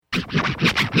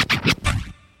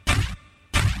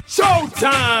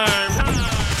Showtime!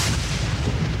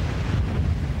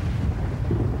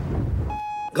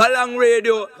 Galang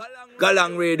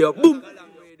Radio, boom!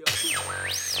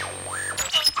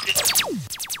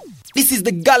 This is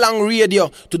the Galang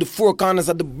Radio to the four corners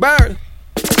of the world.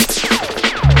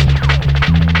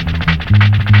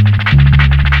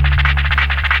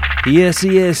 Yes,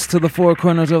 yes, to the four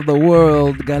corners of the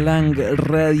world. Galang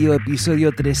Radio,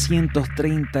 episodio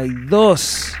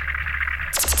 332.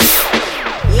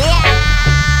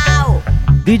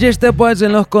 DJ Stepwise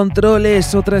en los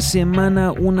controles, otra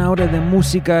semana, 1 hora de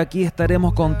música. Aquí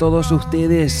estaremos con todos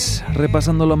ustedes,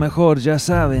 repasando lo mejor, ya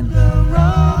saben.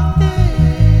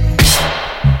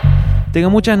 Tengo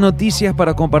muchas noticias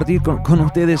para compartir con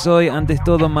ustedes hoy. Antes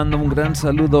todo, mando un gran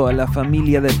saludo a la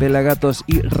familia de Pelagatos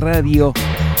y Radio.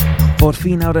 Por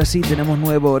fin, ahora sí, tenemos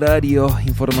nuevo horario.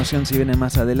 Información se viene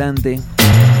más adelante.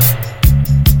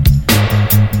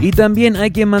 Y también hay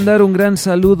que mandar un gran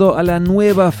saludo a la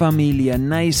nueva familia,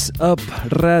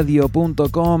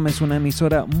 NiceUpRadio.com. Es una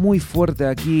emisora muy fuerte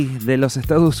aquí de los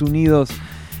Estados Unidos,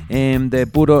 de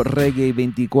puro reggae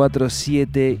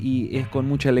 24/7. Y es con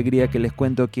mucha alegría que les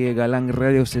cuento que Galang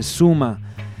Radio se suma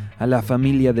a la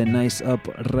familia de Nice Up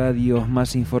Radio.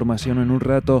 Más información en un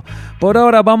rato. Por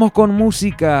ahora vamos con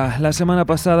música. La semana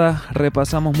pasada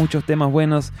repasamos muchos temas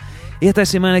buenos. Esta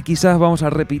semana quizás vamos a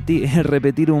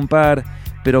repetir un par,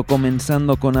 pero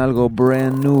comenzando con algo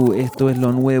brand new. Esto es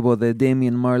lo nuevo de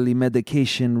Damian Marley,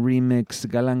 Medication Remix,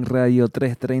 Galang Radio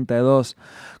 332.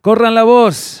 Corran la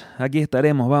voz, aquí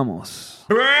estaremos, vamos.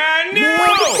 Brand new!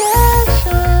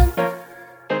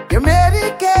 Your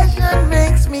medication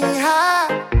makes me high.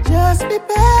 Just be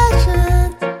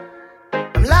patient.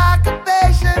 I'm like a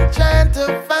patient trying to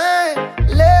find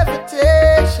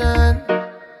levitation.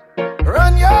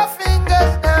 Run your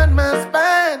fingers down my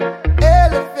spine.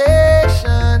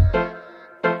 Elevation.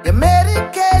 Your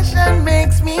medication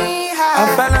makes me high. I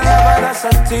fell in love with a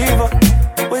sativa.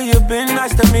 Where you been?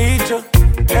 Nice to meet you.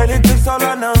 Everything so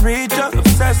long, I reach you.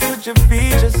 Obsessed with your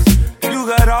features. You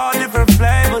got all different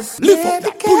flavors. Lift up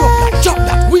that, pull up that, jump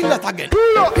that, wheel that again.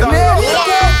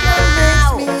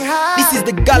 This is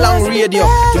the Galang Radio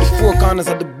to the four corners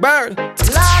of the world.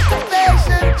 Like a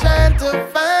patient trying to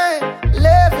find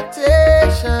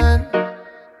levitation.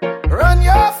 Run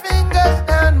your fingers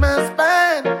down my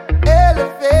spine.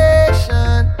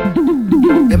 Elevation.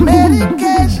 The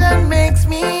medication makes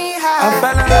me high. I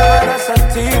fell in love with a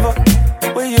sativa.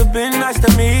 Where you been? Nice to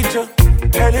meet you.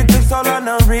 Everything so long,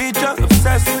 I reach you.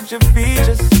 Obsessed with your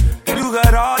features. You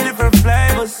got all different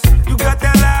flavors. You got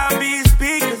that loud beat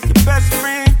speakers. Your best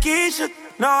friend Keisha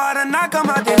know how to knock 'em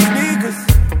out their sneakers.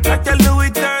 Like that Louis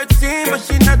 13, but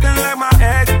she nothing like my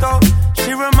ex though.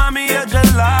 She remind me of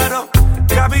gelato.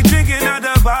 Got me drinking out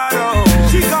the bottle.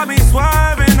 She got me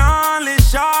swerving on this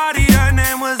shawty. Her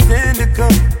name was Indica.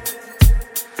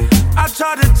 I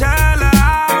tried to tell her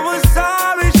I was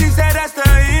sorry. She said that's the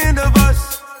end of us.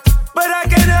 But I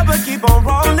can't help but keep on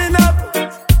rolling up.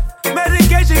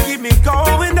 Medication keep me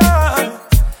going up.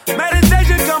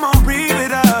 Meditation, come on, breathe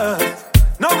it up.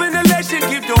 No ventilation,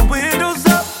 keep the windows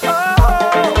up.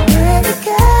 Oh.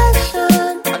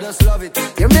 Medication, I just love it.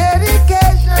 your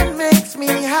medication makes me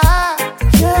high.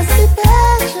 Just be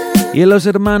patient. Y los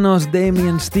hermanos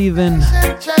Damian Steven.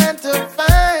 Trying to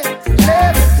find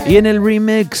levitation. Y en el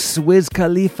remix, Wiz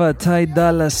Khalifa, Ty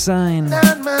Dolla $ign.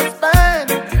 Down my spine.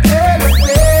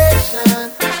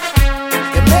 Elevation.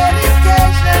 Your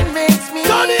medication makes me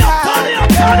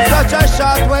high. Such a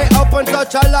short way up and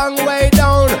such a long way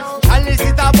down. And this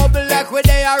is a bubble like where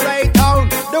they are right down.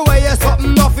 The way you're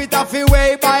something off it off your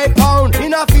way by pound.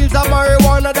 In a fields of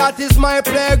marijuana, that is my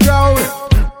playground.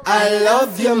 I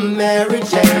love you, Mary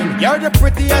Jane. You're the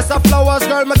prettiest of flowers,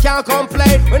 girl, me can't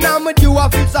complain. When I'm with you, I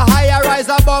feel so high, I rise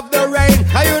above the rain.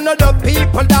 And you know the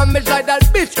people damage like that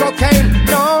bitch cocaine.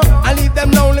 No, I leave them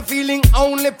lonely, feeling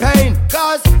only pain.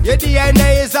 Cause your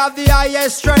DNA is of the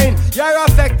highest strain. Your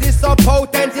effect is so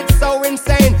potent, it's so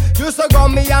insane. You so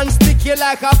gummy and sticky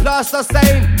like a plaster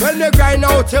stain. When you grind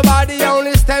out your body,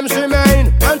 only stems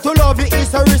remain. And to love you is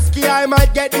so risky, I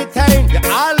might get detained. You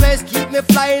always keep me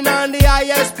flying on the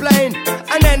highest plane.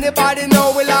 And anybody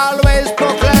know will always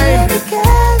proclaim.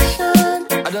 Medication,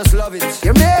 I just love it.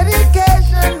 your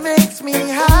medication makes me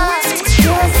high.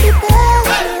 Just be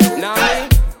patient. Now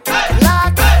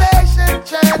Like a patient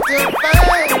trying to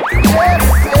find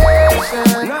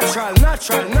levitation.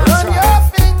 natural. Run your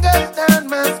fingers down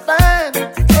my spine.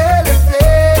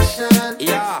 Elevation.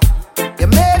 Yeah. Your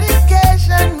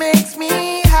medication makes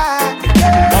me high.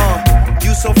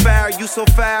 You so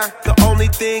fair. The only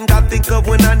thing I think of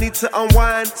when I need to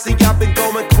unwind. See, I've been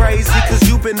going crazy.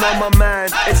 been on my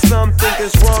mind, and some think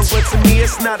it's wrong, but to me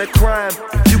it's not a crime.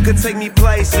 You can take me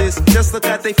places, just look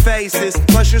at their faces.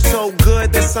 Plus you're so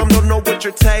good that some don't know what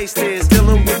your taste is.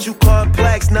 Dealing with you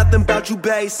complex, nothing about you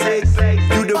basic.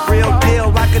 You the real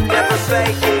deal, I can never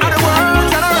fake it. And the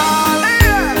world general,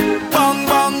 yeah. Bang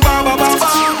bang bang bang bang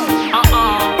bang.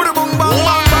 Bang bang bang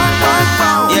bang bang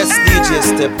bang. Yes, DJ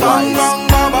Stepwise. Bang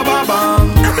bang bang bang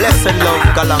bang. Blessed love,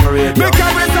 Galang Radio. Me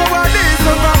carry our days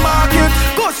supermarket,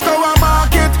 Gusto a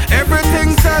market.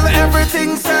 Everything sell,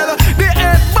 everything sell. The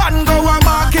head band go a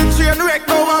market, train wreck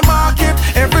go a market.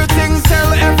 Everything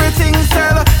sell, everything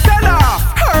sell. Sell off,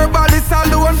 herbalist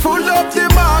alone full up the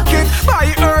market.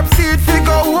 Buy herb seed,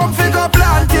 figure home, figure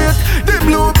plant it. The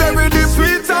blueberry, the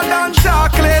sweeter than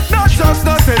chocolate. Not just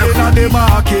no selling on the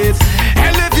market.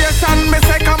 Elevation, me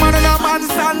say come on in a man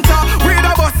Santa. Read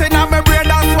a bus in a me brain,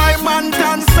 that's why man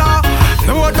dancer.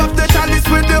 Load up the chalice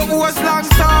with the hose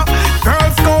langster.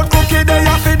 Girl Scout cookie, they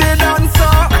have for the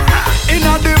dancer.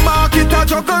 Inna the market, a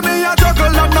juggle me a juggle.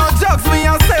 And no jugs me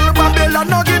a sell Babylon,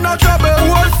 no give no trouble.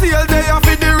 Wholesale, they have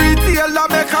for the retail. I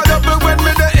make a double when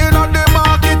me the inna the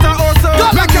market. I also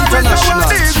make a reservoir,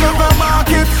 these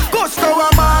supermarket. Gusto a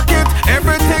market,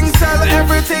 everything sell,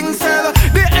 everything sell.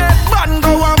 The head band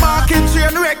go a market,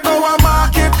 train wreck go a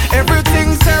market.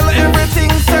 Everything sell,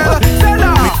 everything sell. Sell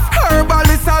off,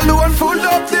 herbalist alone full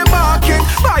up the market.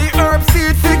 Buy herb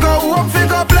seed, figure home,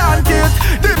 figure plant it.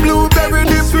 The blueberry,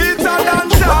 the sweeter than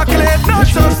chocolate. Not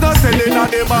just no selling on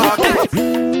the market.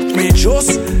 Me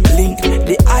just link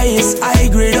the highest high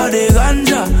grade of the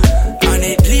ganja, and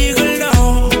it legal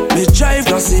now. Me drive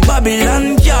cause the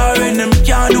Babylon car and them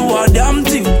can't do a damn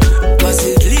thing, cause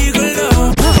it legal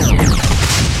now.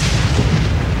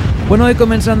 Bueno, hoy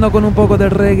comenzando con un poco de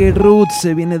reggae roots,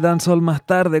 se viene dancehall más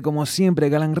tarde, como siempre,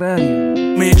 Galang Radio.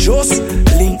 Me just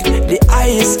link the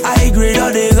highest high grade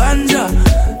of the ganja,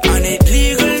 and it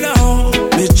legal now.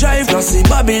 Me drive cause the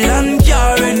Babylon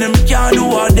car and them can't do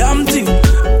a damn thing,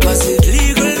 cause it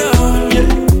legal now.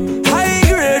 High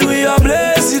grade we are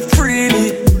bless it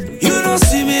freely. You don't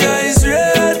see me eyes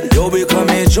red. Yo, because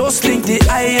me just link the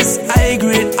highest high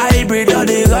grade hybrid of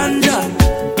the ganja,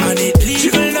 and it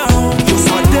legal now. Just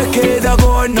a decade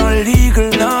ago, not legal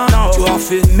now. You have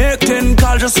to make 10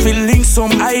 calls just to link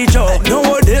some eye job.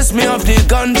 Nowadays me have the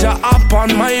ganja app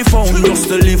on my phone, just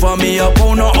to deliver me a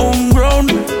pound of homegrown.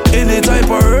 Any type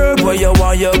of herb where you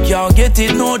want, you can't get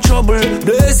it, no trouble.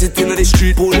 Blaze it in the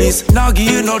street, police now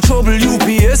give you no trouble.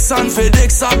 UPS and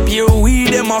FedEx up here,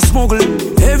 weed them a smuggle.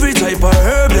 Every type of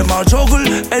herb them a juggle.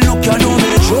 And look, you know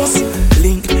me just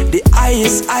link the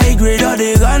highest high grade of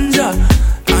the ganja,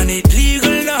 and it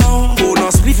legal now. Hold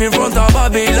on spliff in front of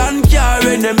Babylon car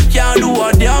and them can't do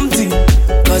a damn thing,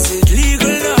 cause it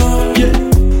legal now.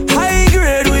 High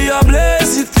grade we are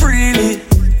bless it freely.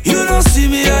 You don't see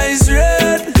me eyes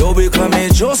red. Yo, because me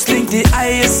just link the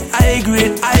highest high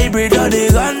grade hybrid of the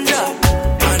ganja,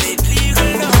 and it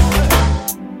legal now.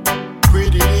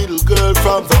 Pretty little girl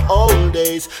from the old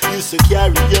days used to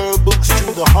carry your books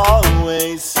through the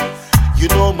hallways. You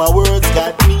know my words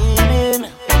got meaning.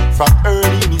 From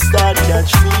early me start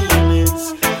catch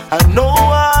feelings, and no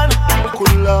one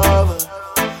could love her.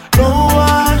 No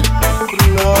one could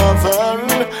love her.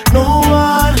 No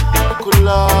one could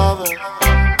love her.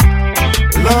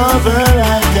 Love her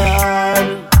like God.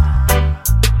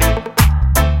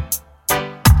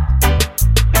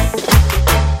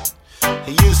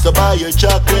 He used to buy your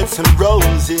chocolates and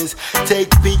roses, take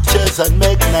pictures and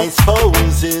make nice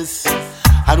poses.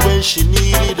 And when she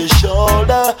needed a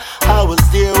shoulder, I was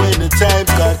there when the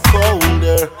times got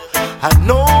colder. And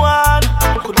no one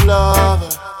could love her.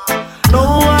 No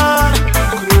one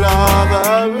could love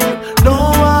her.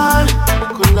 No one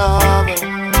could love her.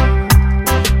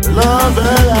 Love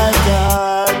her like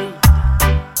God.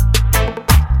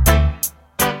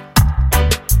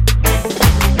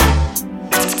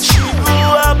 She grew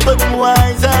up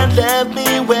unwise and left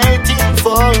me waiting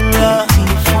for her.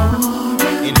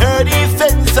 In her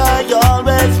defense, I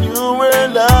always knew her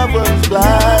love was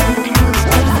blind.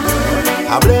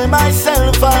 I blame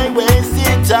myself, I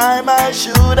wasted time, I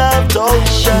should have told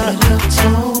her.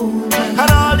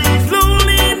 And all these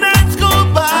lonely nights go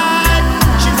by,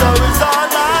 she's always on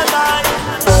my mind.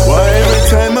 Why every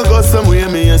time I go somewhere,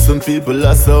 me and some people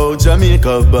are so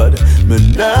Jamaica, but me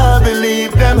not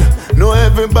believe them. Know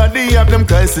everybody have them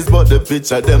crisis, but the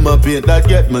picture them up paint that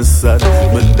get me sad.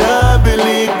 Me not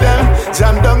believe them.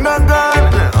 Jam down not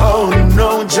gone. Oh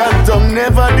no, jam down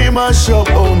never did my shop.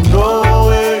 Oh no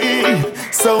way.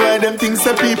 So why them things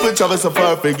that people travel so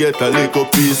far forget a little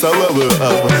piece of what we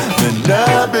have? Me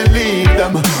not believe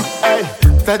them. Hey.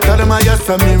 I tell them I just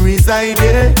me reside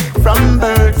there. From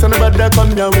birth, so nobody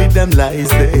come down with them lies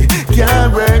there.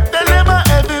 Can't work, tell them I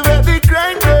everywhere they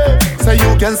grind there. So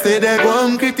you can stay there, go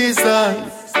and criticize.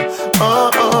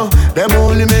 Them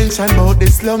only mention about the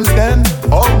slums them.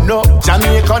 Oh no,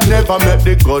 Jamaica never met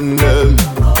the gun them.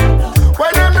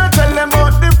 Why them not tell them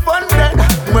about the fun then?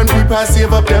 When people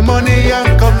save up their money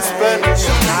and come spend.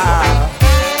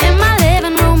 In my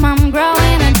living room I'm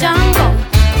growing a jungle,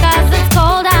 'cause it's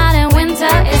cold out and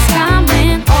winter is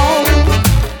coming. Oh,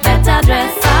 better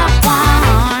dress up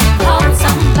warm, hold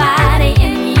somebody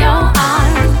in your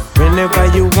arms. Whenever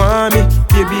you want me,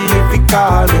 baby, you be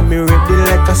calling me ready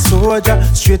like a soldier,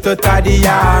 straight out of the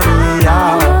army,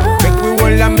 yeah. Make me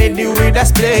hold and make you with a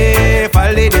spliff.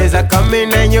 All the days are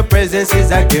coming and your presence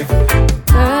is a gift.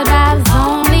 Good vibes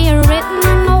only written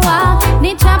on the wall.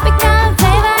 Need tropical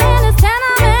flavor in this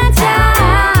tenement,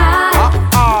 yeah.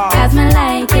 'Cause me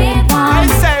like it warm.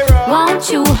 Won't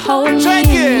you hold me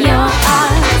in your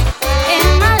arms? In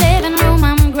my living room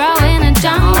I'm growing a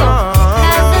jungle,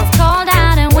 'cause it's cold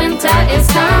out and winter is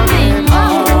coming.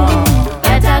 Oh,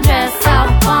 better dress up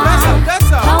warm,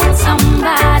 hold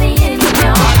somebody in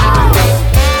your arms.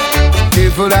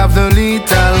 People have the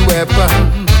lethal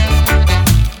weapon,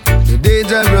 the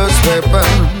dangerous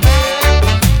weapon,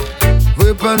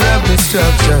 weapon of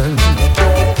destruction.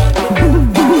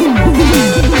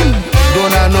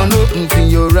 Gonna know nothing for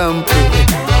your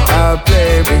rampage. I'll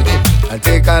play with it, I'll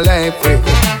take a life with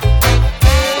it.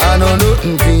 I know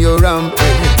nothing for your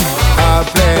rampage. I'll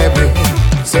play with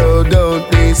it, so don't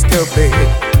be stupid.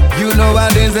 You know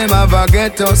what is them have a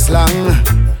ghetto slang.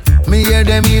 Me hear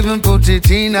them even put it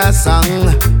in a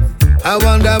song. I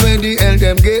wonder where the hell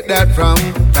them get that from.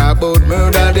 Talk about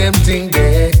murder, them think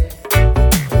they.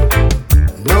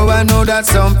 No, I know that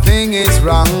something is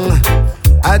wrong.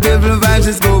 A devil vibes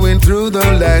is going through the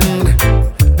land.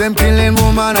 Them killing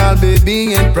woman, all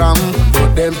baby and prom.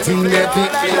 But them think they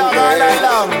pick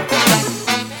long.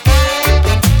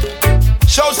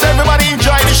 Shows everybody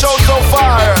enjoy the show so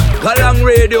far. Galang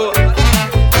Radio.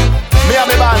 Me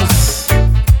and the bands.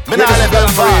 Me not let them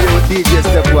far. DJ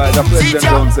Stepwise, the president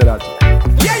don't say that.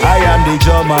 I am the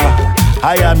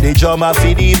drummer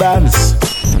for the bands.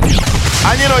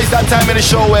 And you know it's that time in the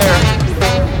show where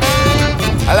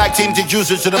I like to introduce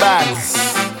you to the bands.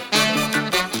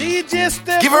 DJ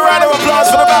Stepwise. Give a round of applause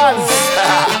for the bands.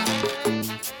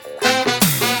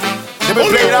 They've been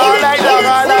playing all night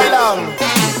long.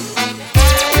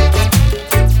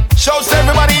 Shows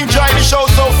everybody enjoy the show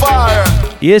so far.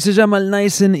 Y ese se llama el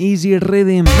Nice and Easy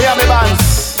Rhythm. Me and the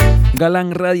bands.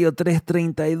 Galang Radio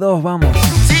 332, vamos.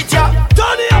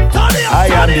 I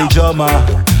am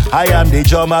the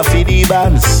drummer for the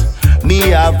bands.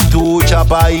 Me have two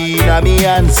chopper in a me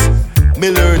hands. Me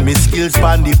learn me skills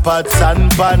pan the pots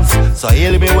and pans. So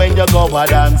hail me when you go a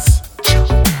dance.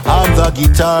 I'm the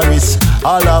guitarist,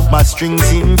 all of my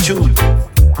strings in tune.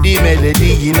 The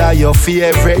melody in your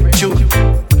favorite tune.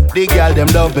 The girl them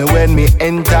love me when me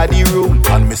enter the room.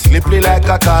 And me slippery like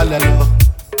a collar.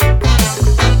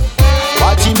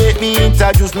 Watch he make me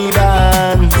introduce me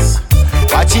bands.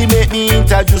 Watch he make me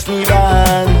introduce me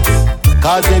bands.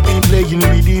 'Cause they been playing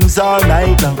rhythms all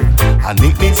night long and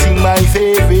make me sing my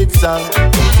favorite song.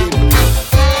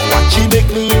 Watch he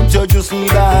make me introduce me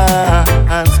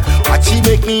bands. Watch he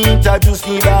make me introduce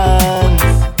me bands.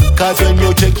 'Cause when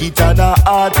you check it on a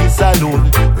artist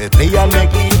alone, we play and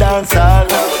make me dance all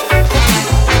night.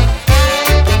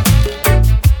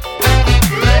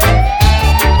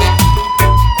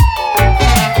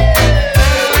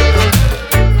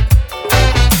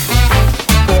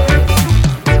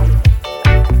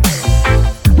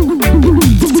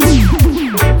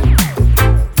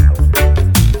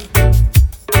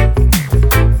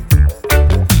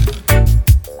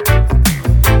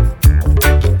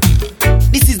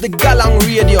 The Galang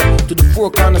Radio to the four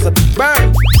corners of the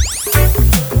burn.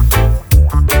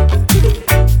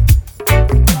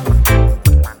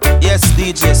 Yes,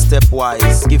 DJ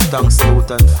Stepwise, give thanks,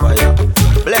 Loot and Fire.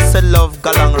 Blessed love,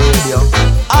 Galang Radio.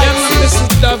 Yeah, man, this is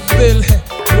Dove Bill,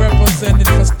 representing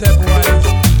for Stepwise.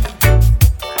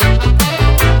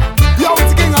 Yo,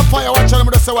 it's King of Fire, watch out, I'm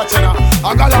just watching now.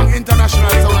 I got Galang International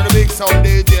sound and the big sound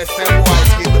DJ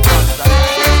Stepwise, keep the front.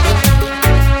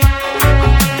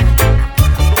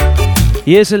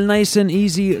 Y es el Nice and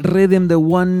Easy Rhythm de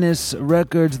Oneness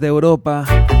Records de Europa.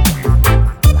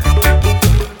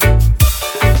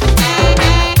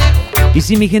 Y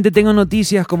sí, mi gente, tengo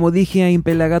noticias. Como dije en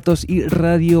Pelagatos y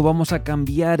Radio, vamos a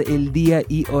cambiar el día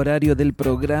y horario del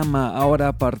programa. Ahora,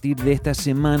 a partir de esta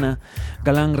semana,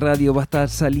 Galang Radio va a estar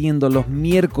saliendo los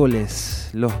miércoles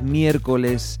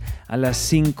a las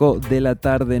 5 de la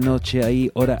tarde noche, ahí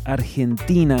hora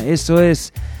argentina. Eso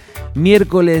es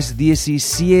miércoles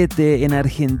 17 en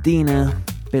Argentina,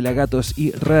 Pelagatos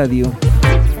y Radio.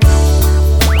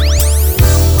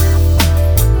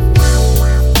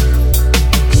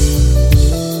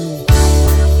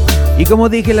 Y como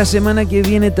dije, la semana que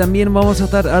viene también vamos a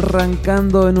estar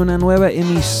arrancando en una nueva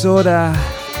emisora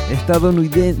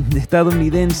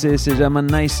estadounidense, se llama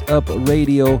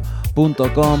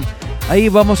niceupradio.com. Ahí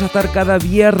vamos a estar cada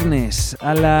viernes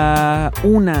a la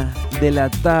 1 de la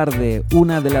tarde,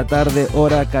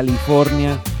 hora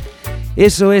California.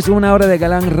 Eso es 1 hora de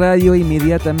Galang Radio.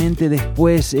 Inmediatamente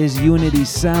después es Unity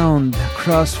Sound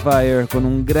Crossfire con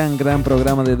un gran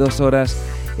programa de 2 horas.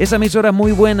 Esa emisora es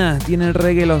muy buena, tiene el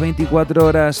reggae las 24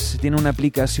 horas, tiene una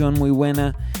aplicación muy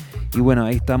buena. Y bueno,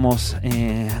 ahí estamos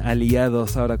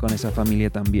aliados ahora con esa familia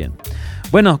también.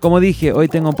 Bueno, como dije, hoy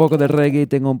tengo un poco de reggae,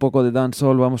 tengo un poco de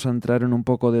dancehall. Vamos a entrar en un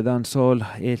poco de dancehall.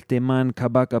 Este man,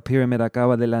 Kabaka Pyramid,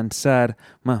 acaba de lanzar,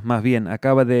 más bien,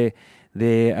 acaba de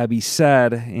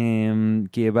avisar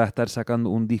que va a estar sacando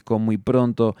un disco muy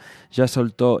pronto. Ya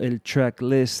soltó el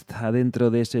tracklist.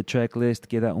 Adentro de ese tracklist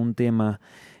queda un tema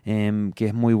que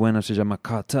es muy bueno, se llama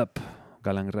Caught Up.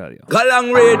 Galang Radio.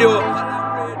 Galang Radio.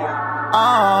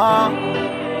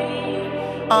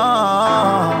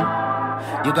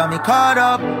 You got me caught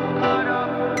up.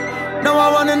 Now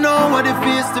I wanna know what it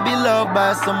feels to be loved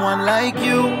by someone like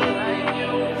you.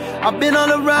 I've been all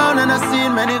around and I've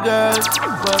seen many girls,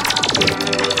 but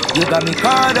you got me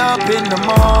caught up in the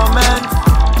moment.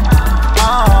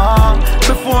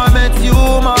 Before I met you,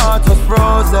 my heart was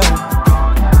frozen.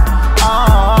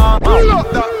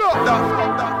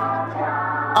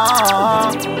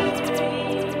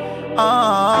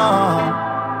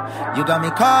 You got me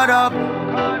caught up.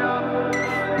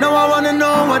 Now I wanna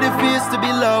know what it feels to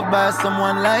be loved by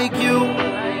someone like you.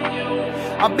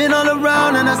 I've been all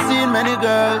around and I've seen many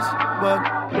girls, but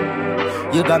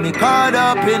you got me caught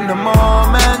up in the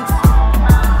moment.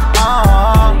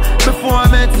 Before I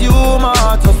met you, my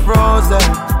heart was frozen.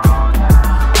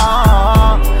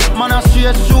 Man, a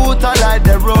straight shooter like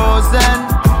the Rosen.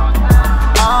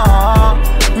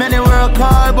 Many work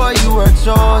hard, but you were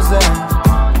chosen.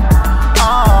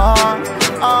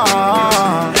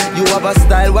 You have a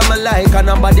style where me like and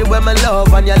a body where me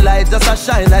love, and your light just a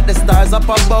shine like the stars up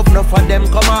above. Enough for them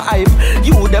come a hype.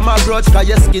 You them a grudge cause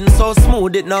your skin so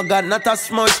smooth it no got not a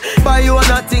smudge. Buy you on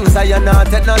a things so you not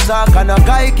take no talk, and a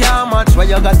guy can't match what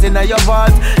you got in your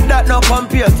vault. That no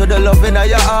compare to the love in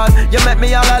your heart. You make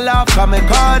me all a laugh cause me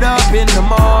caught up in the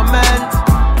moment.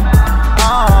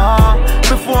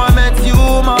 Before I met you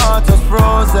my heart was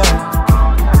frozen.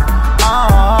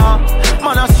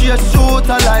 Man a straight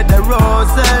shooter like the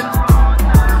Rosen.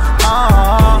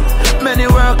 Many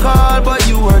work hard but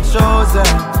you were chosen.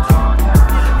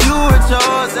 You were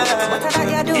chosen. What did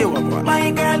I do?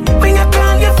 My girl, when you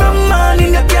call you from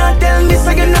morning, you can't tell me so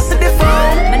you not see the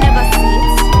phone. I never see it.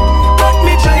 But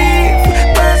me try,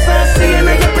 person seeing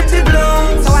you pretty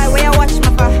blown. So I wear watch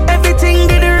my car. Everything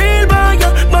did the real boy,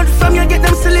 but from you get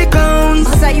them silicones.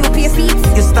 Cause I you pay feet.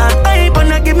 You start hype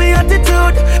and I give me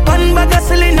attitude. One bag of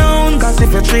silly nouns. Cause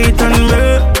if you treat on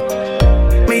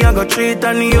me I go treat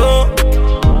on you.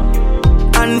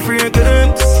 And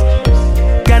fragrance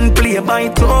can play by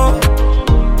two.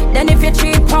 Then if you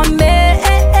treat on me,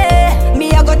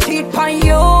 me I go treat on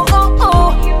you.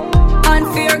 And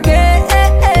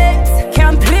fragrance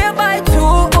can play by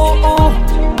two.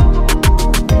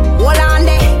 Hold on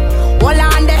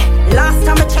there. Last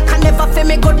time I check I never feel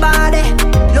me good body.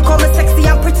 Look how me sexy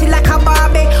and pretty like a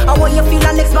Barbie. And when you feel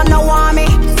the next man now want me.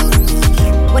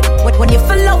 When you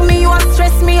feel love me, you want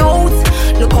stress me out.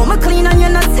 Look how me clean and you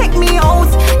not take me out.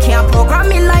 Can't program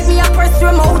me like me, I press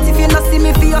remote. If you not see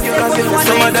me for yourself,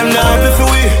 some of them now happy for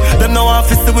we. Them now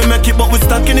office that we make it, but we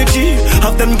stuck in the G.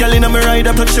 Have them gal in a me ride,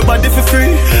 I touch your body for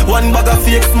free. One bag of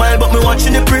fake smile, but me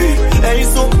watching the pre. Hey,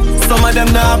 so some of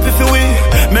them now happy for we.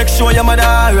 Make sure your mother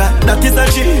alright, that is a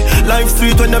G. Life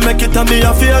sweet when they make it and me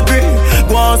have to agree.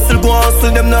 Go hustle,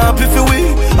 them now happy for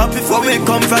we. Happy for we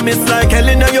come from it's like hell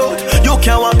in a youth. You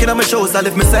can't walk in on my shows, I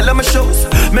live me sell on my shows.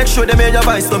 Make sure they made your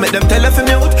voice, don't make them tell if you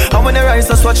mute. And when they rise,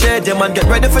 just watch it, them and get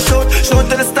ready for shoot. Shoot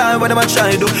to the style when them a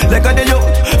try do. Like on the youth,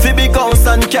 fi big house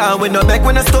and car, we no beg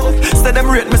when I stove. Say them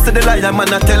rate me, say the lie,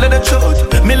 man, I tell her the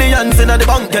truth. Millions in the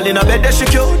bank, girl in a bed, that she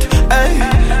cute. Hey,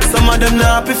 some of them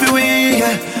not happy for we,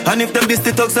 yeah. And if them this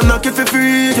the thugs, them knock you for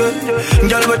free, yeah.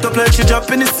 Girl wet up like she drop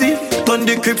in the sea. Turn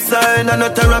the crib sign and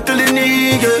not a rock till the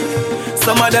knee, yeah.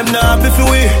 Some of them not happy for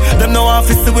we. Them no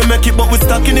office so we make it but we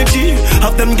stuck in the G.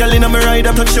 Have them gal in a me ride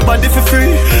and touch your body for free.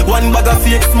 One bag of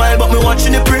fake smile but me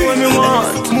watching it pre. When me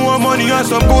want more money and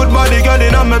some good body gal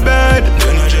in on my bed.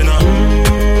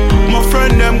 My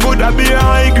friend them good I be a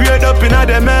high grade up in a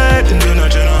them head.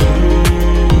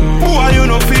 Boy you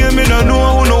no feel me no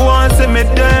know who no want see me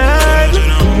dead.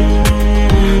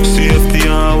 Safety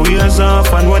always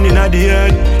off and one in a the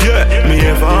head. Yeah, me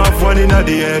ever have one in a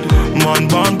the head. Man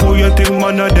born poor you think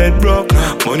man a dead broke.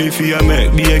 Money for you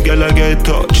make be a girl a get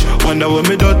touch. Wonder when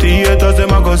me dirty haters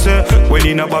them a go say. When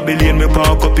in a Babylon me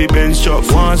park up the Benz truck.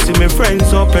 Want see me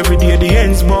friends up every day the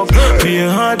ends buck. Be a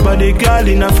hard body girl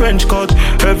in a French cut.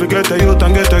 Every get a youth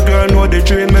and get a girl know the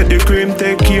dream. Make the cream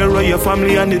take care of your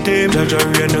family and the team. Judge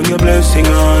rain on your blessing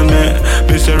on me.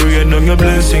 Mr. Rain on your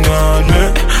blessing on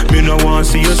me. Me no want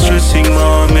see you stressing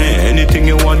on me. Anything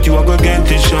you want you a go get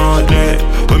it shortly.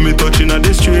 When me touching at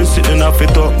the street sitting off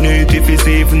it up neat. If it's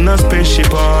even a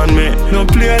spaceship on me. No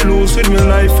play loose with me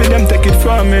life for them take it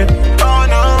from me. Oh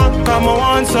no, come on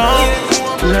one song.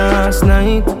 Last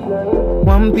night,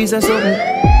 one piece of something.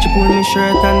 She pulled me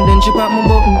shirt and then she popped my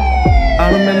button.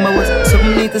 I remember what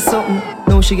something need to something.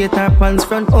 Now she get her pants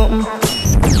front open.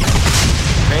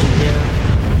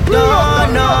 No.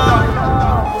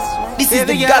 This is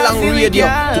the Galang Radio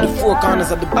to the four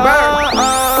corners of the burn.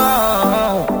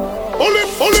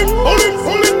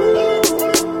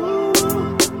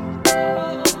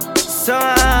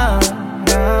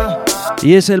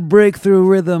 Y es el Breakthrough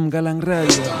Rhythm, Galang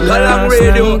Radio. Galang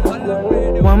Radio.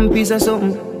 One piece of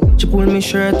something. She pulled me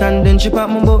shirt and then she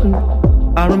popped my button.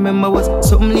 I remember what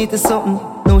something need to something.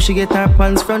 Now she get her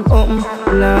pants front open.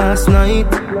 Last night,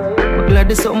 but glad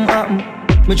there's something happen.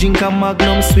 Me drink a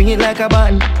Magnum, swing it like a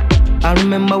button. I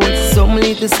remember what something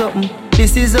need to something.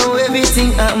 This is how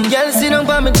everything happen. Girl, sit down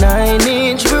by me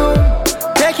 9-inch room.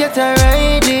 Take your time,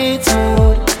 ride it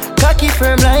smooth. Cocky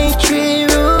firm like tree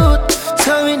root.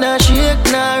 So we not shake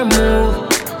nor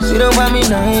move. Sit down by me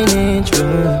 9-inch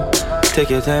room.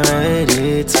 Take your time, ride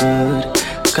it smooth.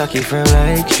 Cocky firm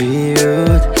like tree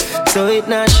root. So it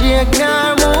not shake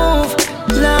nor move.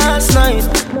 Last night,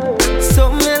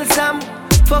 something else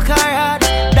fuck her hard,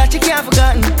 that she can't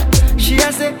forgotten. She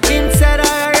has it inside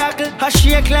her rockle. Her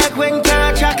shake like when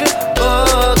can't chuckle.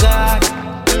 Oh God,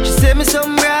 she said me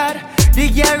some rad. The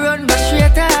girl run but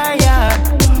straight to her yard.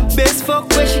 Best fuck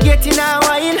when she get in her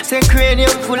wine. Say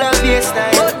cranium full of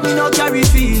baseline. But me no carry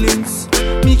feelings.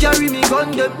 Me carry me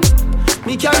gun them.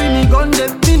 Me carry me gun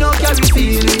them. Me no carry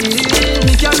feelings.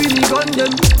 Me carry me gun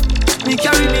them. Me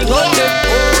carry me gun them.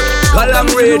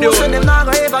 Galang Radio. So them not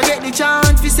gonna ever get the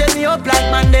chance to set me up like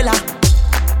Mandela.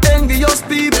 Envious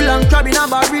people and crabbing a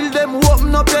barrel. Them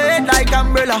open up your head like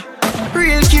umbrella.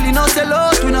 Real killing no sell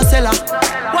out, we no sell her.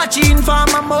 Watching for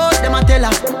my mouth, them a tell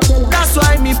her. That's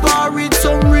why me par with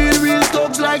some real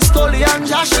thugs like Scully and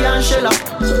Joshy and Shella.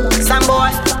 Some boy,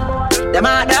 them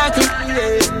a dirty.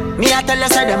 Me a tell you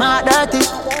say them a dirty.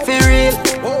 For real,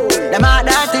 them a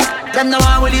dirty. Them no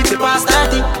one will leave me past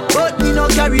 30. But me no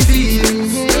carry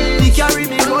feelings. Me carry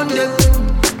me gun them.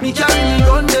 Me carry me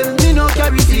gun them. Me no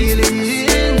carry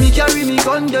feelings. Me carry me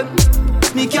gun them.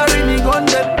 Me carry me gun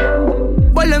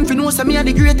them. Well them fi know say me a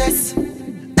the greatest.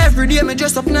 Every day me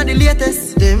dress up na the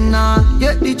latest. Them nah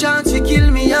get the chance to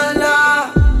kill me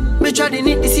Allah. Me try to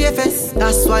need the safest.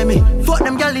 That's why me fuck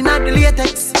them gal in the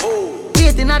latex.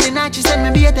 Late in the night she send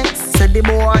me latex. Said the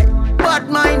boy bad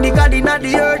mind the god in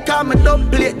the earth. Cause me double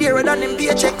plate dearer than them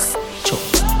paychecks.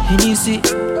 And you see,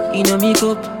 in a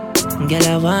makeup, girl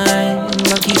a wine,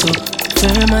 back it up.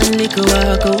 Firm and liquor,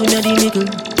 walk out in the nickel.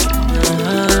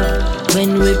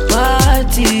 When we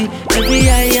party, every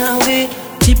eye and way.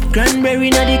 Tip cranberry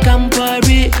na the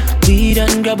Campari. Weed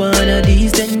and grab on a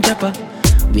decent chopper.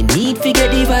 We need to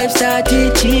get the vibe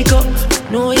started, Chico.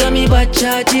 No yummy but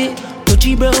chatty.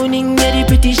 Touchy browning, get the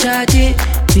pretty shotty.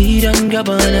 Weed and grab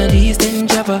on a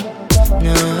decent chopper.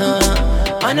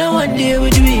 On a one day we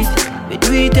do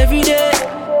it every day.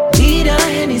 Weed and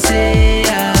Hennessy,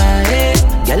 yeah.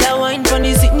 Girl a wine from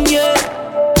the sitting,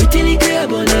 yeah. Pretty liquor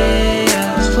bonnet,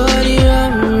 yeah. For the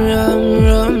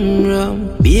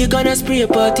rum. Be gonna spray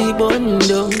party bun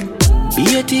down.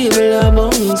 Be a table a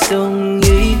bounce down,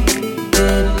 yeah.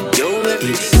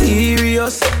 It's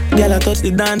serious. Girl, I touch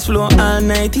the dance floor all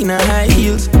night in her high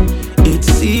heels. It's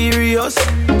serious.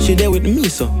 She there with me,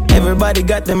 so everybody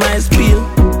got them eyes peeled.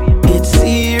 It's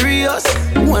serious.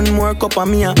 One more cup of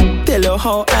me, I tell her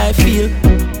how I feel.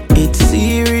 It's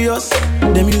serious.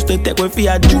 Them used to take away for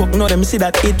a joke, now them see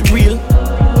that it real.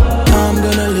 I'm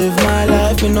gonna live my life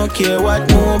no care what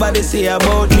nobody say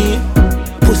about me.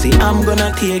 Pussy, I'm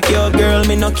gonna take your girl,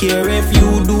 me no care if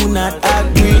you do not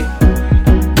agree.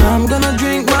 I'm gonna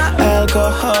drink my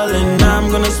alcohol and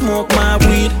I'm gonna smoke my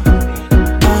weed.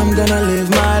 I'm gonna live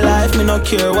my life, me no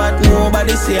care what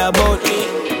nobody say about me.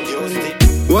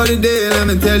 What a day, let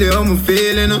me tell you how I'm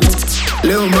feeling.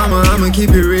 Little mama, I'ma keep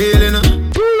it real, you know.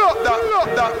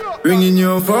 Ringing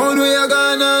your phone when you're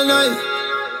gone all night.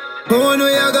 Phone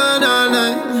when you're gone all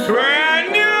night.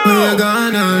 Brand new. When you're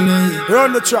gone all night.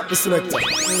 Run the track, the selector.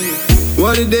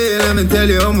 What a day, let me tell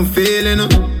you how I'm feeling.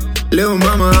 Little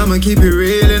mama, I'ma keep it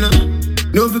real, you know.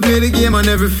 No if you play the game, I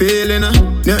never fail, you know.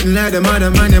 Nothing like the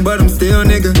mother man, but I'm still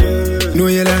nigga. Know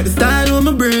you like the style when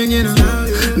I bring, you know.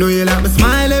 Know you like my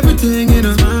smile, everything, you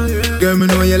know. Girl, me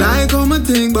know you like how my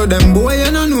thing, but them boy,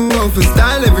 you don't know how to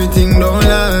style everything, don't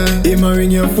lie. Him a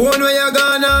ring your phone when you're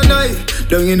gone all night.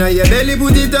 Down in your belly,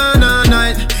 put it on all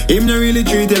night. Him not really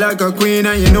treat you like a queen,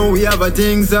 and you know we have a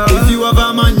thing, so if you have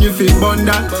a man, you fit bond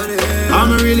that.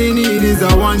 I'ma really need is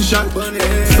a one shot.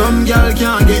 Some girl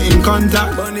can't get in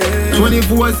contact.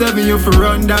 24/7 you fi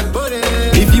run that.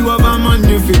 If you have a man,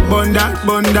 you fit bond that,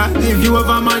 bond that. If you have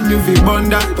a man, you fit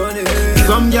bond that.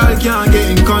 Some girl can't get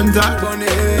in contact.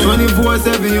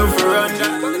 24/7 you fi run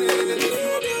that.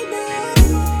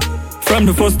 From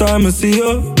the first time I see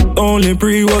you, only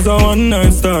pre was a one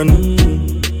night stand.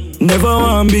 Never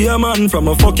want be a man from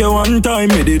a fuck you one time.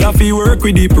 Me did have to work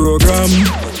with the program.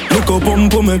 Look up,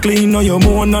 pump me clean, now you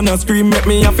moan and a scream. Make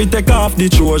me have to take off the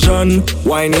Trojan.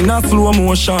 Wine in a slow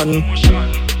motion.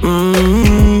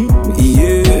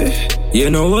 Yeah. You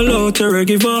know a lot to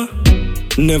reggae for.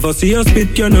 Never see a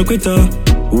spit, you're no quitter.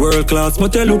 World class,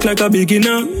 but you look like a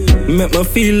beginner. Make me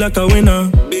feel like a winner.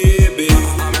 Baby,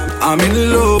 I'm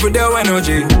in love with your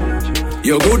energy.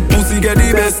 Your good pussy get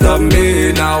the best of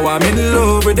me. Now I'm in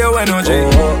love with your energy.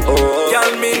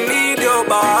 Girl, me need your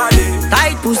body.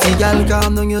 Tight pussy, girl,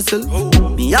 calm down yourself.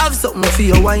 Me have something for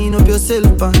you, wind up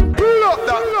yourself, man.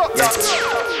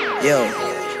 Yo,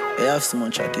 I have so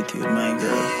much attitude, my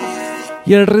girl.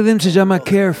 Y el rhythm se llama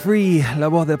Carefree, la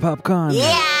voz de Popcorn.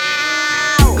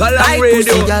 Tight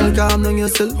pussy, girl, calm down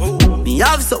yourself. Me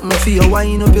have something for you,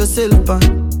 wind up yourself, man.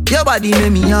 Your body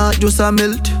make me heart just a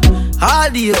melt. All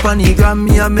the panigram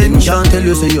me a mention. Can't tell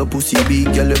you say your pussy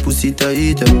big, girl, your pussy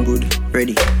tight and good.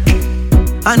 Ready?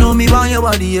 I know me want your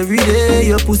body every day.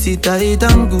 Your pussy tight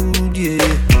and good, yeah.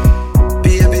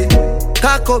 Baby,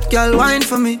 cock up, girl, wine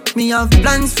for me. Me have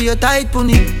plans for your tight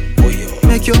pony.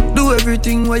 Make you do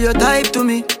everything where you type to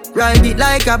me. Ride it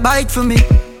like a bike for me.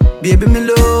 Baby, me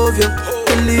love you,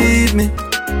 believe me.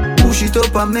 Push it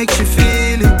up and make she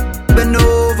feel it. Bend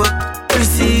over,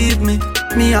 receive me.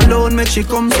 Me alone make she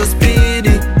come so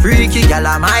speedy. Freaky girl,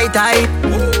 I'm my type.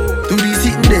 Do the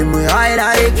sitting them way I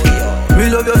like. Me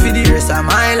love you for the rest of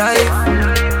my life.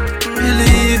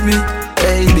 Believe me,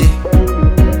 baby.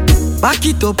 Back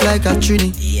it up like a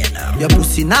trini. Your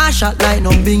pussy nah shot like no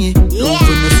bingy. Don't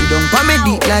put me sit down pa me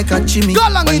deep like a chimney.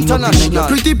 Galang International.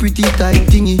 Pretty tight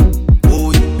thingy.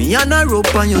 Oh, me and a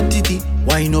rope on your titty.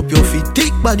 Wind up your feet,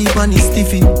 thick body pan is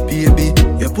stiffy. Baby,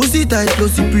 your pussy tight,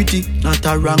 closey pretty. Not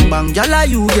a wrong bang, gyal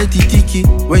you get it ticky.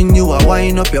 When you are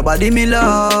wind up your body, me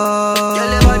love.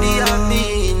 Gyal your body have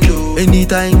me in love.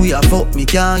 Anytime we are fuck, me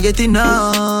can't get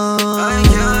enough. I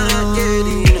cannot get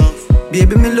enough.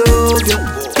 Baby, me love you,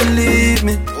 believe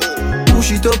me.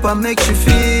 Push it up and make she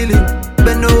feel it.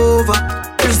 Bend over,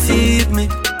 receive me.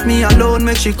 Me alone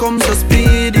make she come so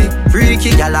speedy.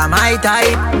 Freaky gyal, I'm my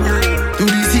type. Do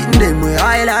the sitting them way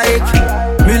I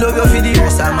like. Me love you for the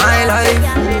rest of my life.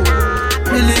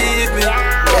 Believe me,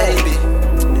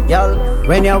 baby. Girl,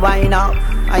 when you wind up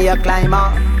and you climb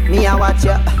up, me a watch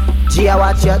you, G a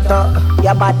watch you too.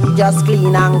 Your body just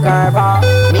clean and curve up.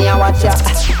 Me a watch you,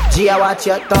 G a watch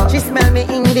you too. She smell me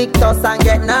Invictus and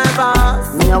get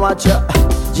nervous. Me a watch you,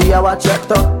 G a watch you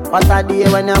too. What a day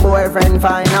when your boyfriend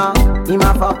find out. Him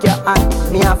a fuck you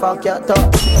and me a fuck you too.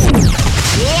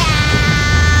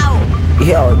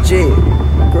 Yo, G,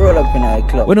 roll up in a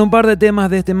club. Bueno, un par de temas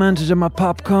de este man se llama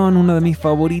Popcorn. Uno de mis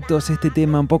favoritos, este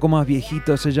tema un poco más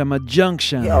viejito, se llama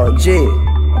Junction. Yo, G,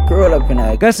 roll up in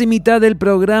a... Casi mitad del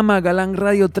programa, Galán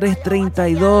Radio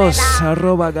 332,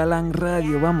 @ Galán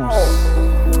Radio, vamos.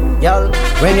 Yo,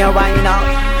 when you wind up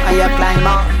and you climb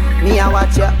up, me a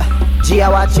watch you, G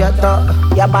a watch you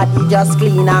too. Your body just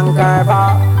clean and curve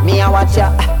up. Me a watch you,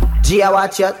 G a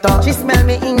watch you too. She smell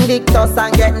me Invictus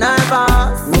and get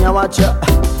nervous. Me a watch you,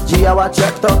 G a watch you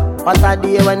too. What a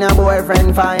day when your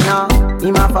boyfriend find out.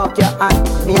 Him a fuck you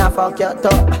and me a fuck you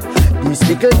too. This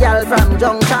little girl from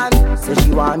Junction say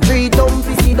she want 3 dumb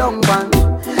pissy dung pan.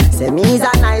 Say me's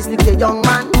a nice little young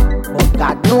man, but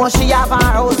God knows she have her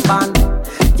husband.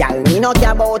 Girl, me no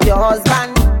care about your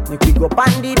husband. Make we go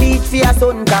on the beach for your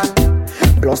suntan.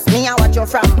 Plus me I watch you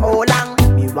from how long.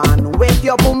 Me want to wake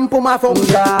your pum pum a from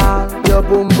girl. Your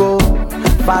pum pum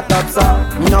fat up so.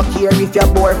 Me no care if your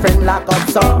boyfriend lock up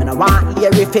so. Me no want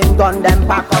hear if him gun them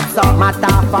pack up so.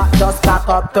 Matter fat just cock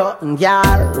up to.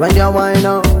 Girl, when you wind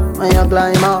up, when you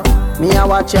climb up, me I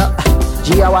watch you.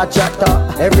 G I watch you too.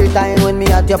 Every time when me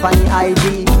at you on the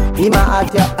IG, him a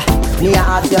at you, me a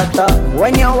at you too.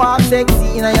 When you walk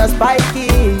sexy and you spiky,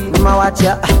 him a watch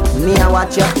you, me a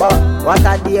watch you. But what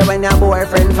a day when your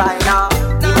boyfriend find out,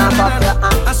 him a fuck you.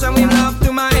 I show me love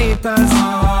to my haters.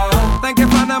 Thank you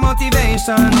for the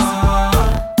motivation.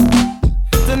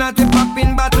 Tonight we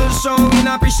popping bottles, showing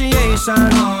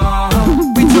appreciation.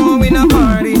 We throwing a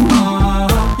party.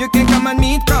 You can come and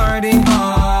meet Cardi.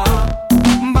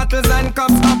 Bottles and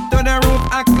cups up to the roof,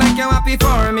 act like you're happy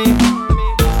for me.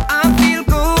 I feel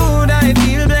good, I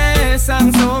feel blessed,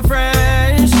 I'm so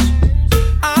fresh.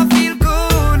 I feel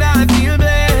good, I feel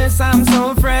blessed, I'm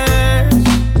so fresh.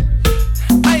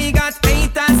 I got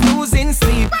haters losing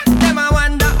sleep. Them I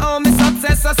wonder how my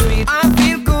success so sweet. I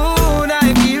feel good,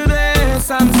 I feel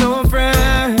blessed, I'm so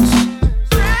fresh.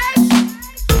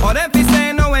 All them be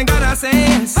say no when God I say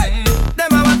yes.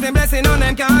 Them I want the blessing on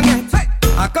them can't get.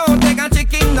 I can't take a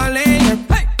chicken, no lay it.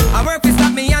 Hey. I work to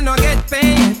stop me and no get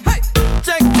paid. Hey.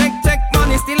 Check,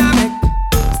 money still I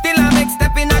make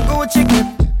step in a Gucci clip.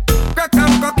 Crack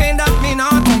and cocaine that me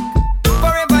not take.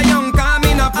 Forever young, call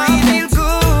me no breathe. I feel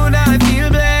good, I feel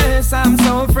blessed, I'm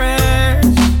so fresh.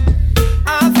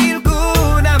 I feel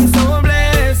good, I'm so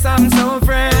blessed, I'm so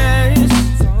fresh.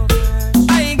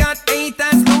 I got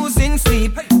haters losing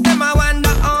sleep. Them I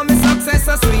wonder how my success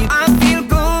so sweet. I feel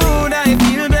good, I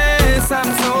feel blessed,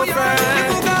 I'm so fresh.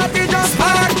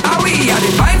 We are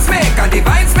the vibes maker, the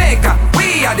vibes maker.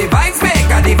 We are the vibes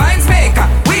maker, the vibes maker.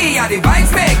 We are the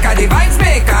vibes maker, the vibes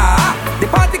maker. The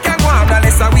party can go on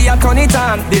unless we are turn it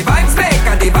on. The vibes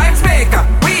maker, the vibes maker.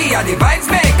 We are the vibes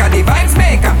maker, the vibes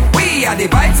maker. We are the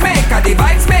vibes maker, the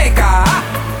vibes maker.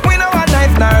 We know one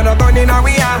life now, no gun in our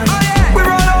we are. We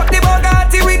roll out the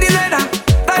Bugatti with the leather.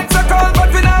 Times are cold,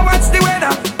 but we now watch the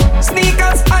weather.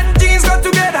 Sneakers and jeans go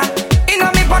together. In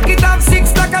a me pocket have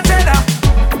 6 like a cheddar.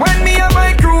 When me and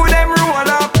my crew them roll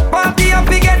up, party up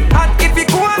we get hot if you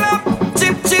cool up.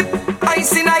 Chip,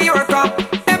 ice in a your cup.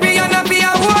 Every and a be a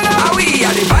hold up. We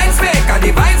are the vibes maker, the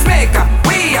vibes maker.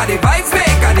 We are the vibes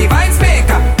maker, the vibes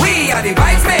maker. We are the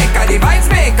vibes maker, the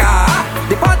vibes maker.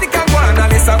 The party can go on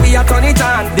unless we are turn it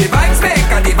on. The vibes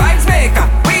maker, the vibes maker.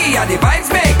 We are the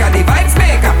vibes maker, the vibes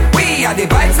maker. We are the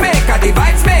vibes maker, the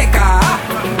vibes maker.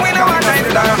 We know what I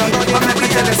do. Let me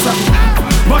tell you something.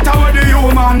 But I want the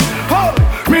human. Oh,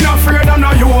 me not afraid of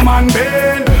no human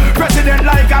being. President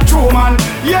like a true man.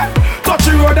 Yeah, touch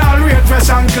the road all weight fresh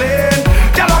and clean.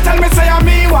 Y'all tell me say I'm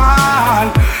me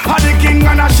one. I'm the king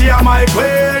and I share my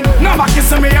queen. No ma kiss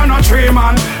me on no tree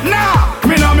man. Nah,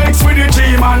 me no mix with the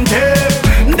G-man tape.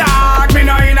 Dog, me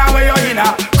no in a way you in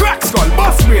a. Crack skull,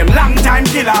 bust brain, long time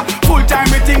killer. Full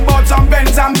time we think about some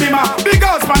Benz and Beamer. Big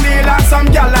house from the hill and some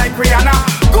girl like Rihanna.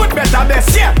 Good, better,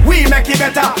 best, yeah, we make it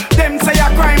better. Them say a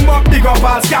crime, but big up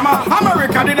all scammer.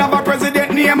 America did have a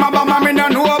president named Obama. Me no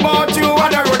know about you,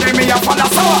 what the road me a follow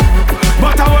so.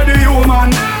 But I want the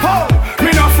human. Oh,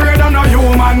 me no afraid of no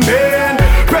human being.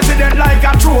 President like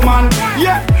a true man.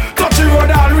 Yeah, touch the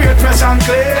road all weight fresh and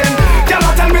clean.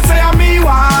 Y'all tell me say I'm me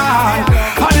one.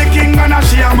 I'm the king and I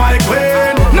share my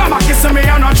queen. No ma kiss me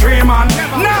on no tree man.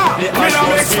 Nah, me no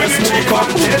mix with the G-man.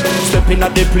 Stepping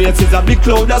at the place is a big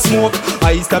cloud of smoke.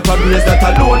 I step a blaze that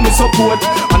alone me support.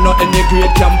 And not any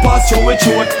great can pass you with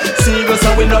short. Serious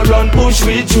and we no run push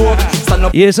with joke.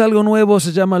 Y es algo nuevo,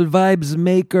 se llama el Vibes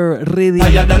Maker Ready.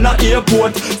 Higher than a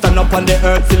airport. Stand up on the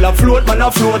earth till a float, man a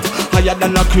float. Higher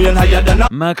than a crane, higher than a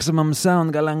Maximum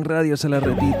Sound, Galán Radio, se la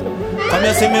repito. Come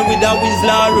here see me with a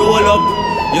Whistler roll up.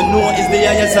 You know it's the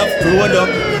highest of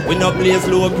product. We no place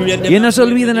low grade. Y no se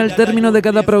olviden, al término de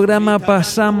cada programa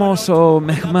pasamos, o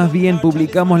más bien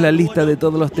publicamos la lista de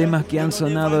todos los temas que han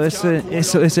sonado.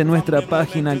 Eso es en nuestra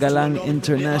página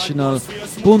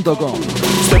galaninternational.com.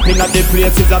 Stepping at the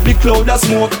place is a big cloud of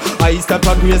smoke. I step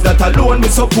a grace that alone me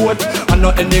support. And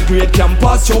not any grade can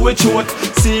pass you with short.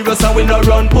 Serious and we no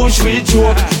run push with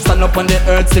joke. Stand up on the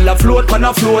earth till a float, man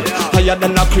a float. Higher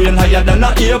than a crane, higher than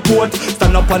a airport.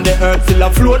 Stand up on the earth till a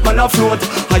float, man a float.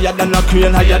 Higher than a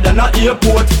crane, higher than a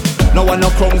airport. No one no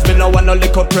crumbs, me no one no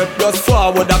liquor prep. Just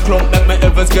forward a clump, make me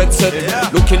Evans get set.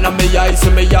 Looking at me eyes, see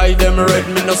me eye them red.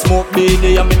 Me no smoke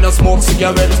BD and me no smoke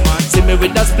cigarettes. See me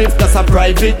with a spliff, that's a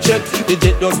private jet. The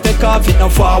jet just take off, it no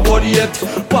forward yet.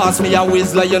 Pass me a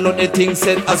Whistler, you know the thing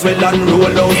set as well and roll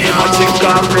out. The magic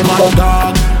car from a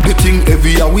dog. Me think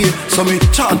every away, so me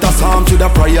chant a psalm to the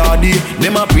prayer day.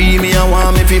 Them a pray me and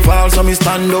want me fi fall, so me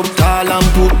stand up tall and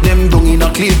put them down in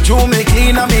a clip. Joe me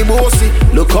clean and me bossy.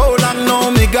 Look how long now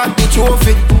me got the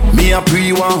trophy. Me a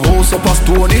pray one house up a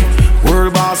stony.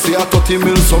 World boss say a 30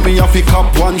 mil, so me a fi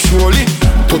cap one surely.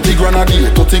 30 grand a day,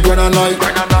 30 grand a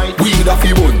night. Weed a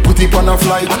fi bun, put it on a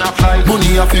flight.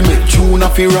 Money a fi make, tune a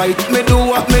fi write. Me do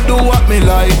what me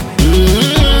like.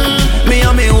 Me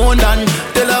a me own dan.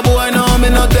 Tell a boy now me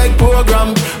no take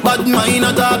program. But mine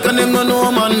a talk and them no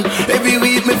know man. Every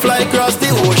week me fly across the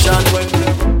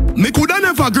ocean. Me coulda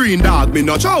never green dog, me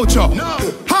no chow chow. No.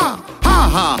 Ha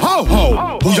ha ho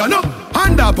ho. Who ya know?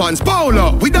 Underpants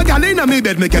Polo. With the gal inna me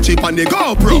bed, me catch it on the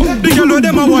GoPro. The gal with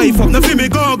them a wife up, no fi me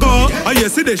go. I you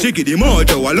see the shaky the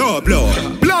mojo a low blow.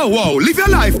 Blow wow, live your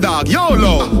life dog,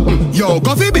 YOLO. Yo,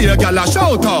 go fi be a gal a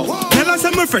shout out. Tell us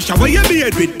I'm fresh, how you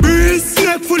beard with breeze.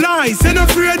 Neck full ice, and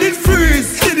afraid it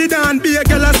freeze. Steady down, be a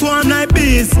gal a swarm like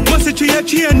bees. Must it tree a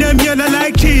chain, them yellow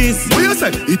like cheese. What you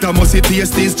say? It a must it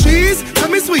taste this cheese. Tell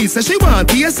me sweet, say she want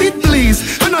taste it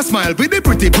please. And I smile with the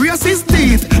pretty braces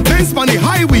teeth. Benz on the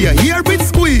highway, here with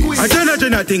squeeze. I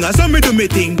Jenna thing, I saw me do me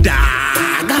thing, dog.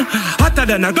 Hotter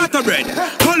than a gutter bread.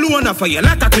 Call one for you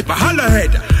like a clip a hollow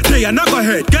head. They are not go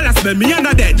hurt, girl I smell me and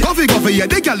a dead. Coffee, yeah,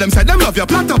 they girl them say them love your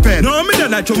platter pen. No, me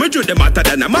don't like to me do them hotter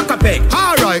than a maca peg.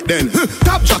 Alright then,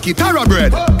 top jockey, tara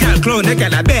bread. Girl clone, they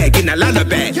girl a bag in a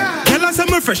lullaby. Girl I say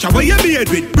me fresh, how you beard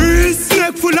with breeze.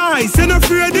 Neck full ice, and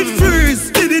afraid it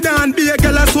freeze. Did it down, be a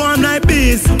girl a swarm like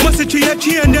bees. Must it tree a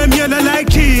chain, them yellow like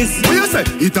cheese. What you say?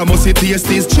 It a must it taste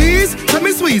this cheese. Tell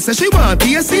me sweet, say she want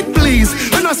taste it please.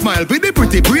 And I smile with the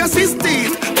pretty braces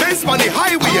teeth. Benz on the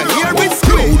highway, and here with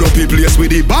squeeze. Crowd up the place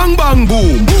with the bang bang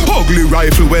boom. Ugly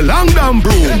rifle with long damn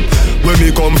broom. When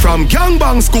me come from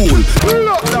gangbang school.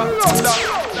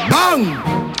 Bang!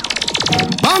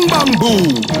 Bang bang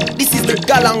boom. This is the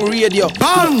Galang Radio.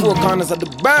 Bang! Four corners of the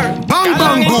burn. Bang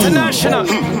bang boom. International.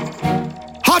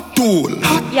 Hot tool.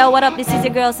 Yo, what up? This is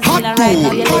your girl Cecilia. Right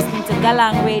now you're listening to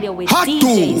Galang Radio with Hot DJ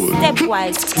tool.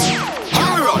 Stepwise.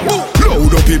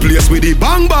 Load up the place with the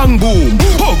bang bang boom.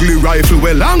 Ugly rifle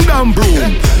with long damn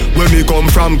broom. When me come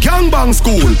from gangbang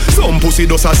school, some pussy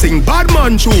does a sing bad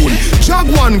man tune.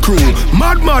 Jaguan crew,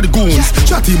 mad goons.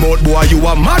 Chatty mouth boy, you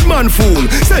a madman fool.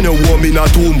 Send a woman in a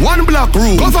tomb, one black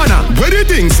room. Governor, where the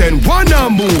thing send one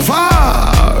and move.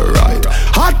 Alright,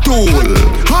 hot tool,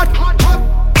 hot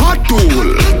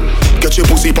tool. Get your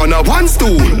pussy on a one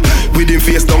stool. With him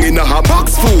face down in a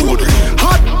box food.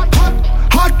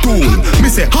 Hot tool, me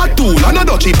say hot tool, and a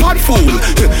dutchy pot fool.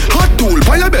 Hot tool,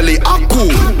 by your belly, a cool.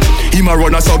 Him a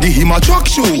runner, so give him a track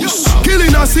shoes.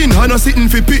 Killing a sin, and a sitting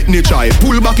fi pitney try.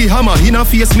 Pull back the hammer, in a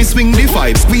face, me swing the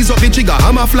five. Squeeze up the trigger,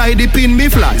 hammer fly, the pin me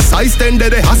fly. Size 10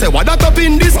 there, I say, what that up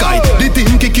in the sky? The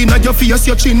thing kicking at your face,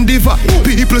 your chin divide.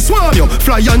 People swarm you,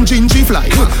 fly and gingy fly.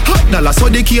 Hot dollar, so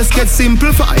the case get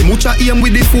simplify. Mucha aim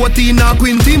with the 14 or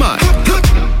 20 man.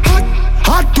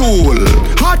 Hot tool,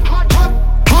 hot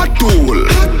tool.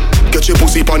 Get your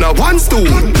pussy on a one stool.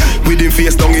 With him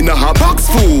face down in a box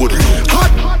food.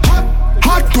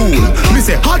 Hot tool. Me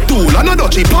say hot tool, and a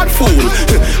dutchy pot fool.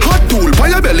 Hot tool, by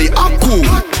your belly, a cool.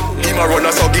 Him a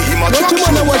runner, so give him a track. What you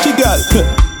wanna watch it, girl?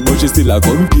 But she still a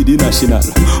come to the national.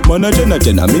 Man a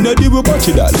Jenna, me no deal with watch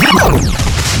it, girl.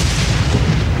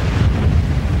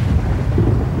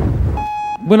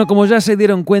 Bueno, como ya se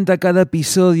dieron cuenta, cada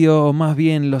episodio, o más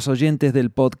bien los oyentes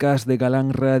del podcast de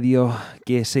Galang Radio,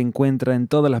 que se encuentra en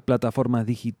todas las plataformas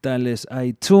digitales,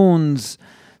 iTunes,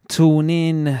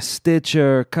 TuneIn,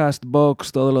 Stitcher,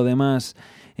 Castbox, todo lo demás,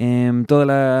 toda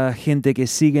la gente que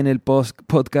sigue en el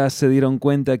podcast se dieron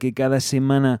cuenta que cada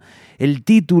semana el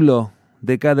título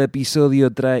de cada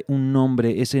episodio trae un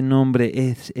nombre. Ese nombre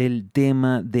es el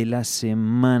tema de la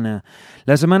semana.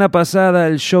 La semana pasada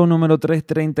el show número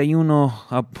 331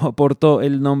 aportó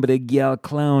el nombre Gyal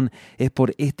Clown. Es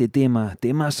por este tema,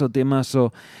 temazo.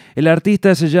 El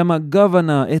artista se llama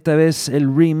Governor. Esta vez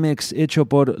el remix hecho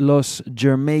por los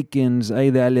Jamaicans ahí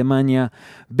de Alemania.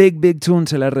 Big tune,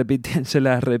 se la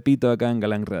repito acá en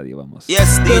Galang Radio. Vamos.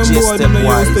 Yes, DJ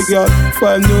Stepwise.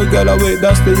 5 new girl away,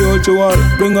 that's the usual.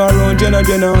 Bring her around Jenna,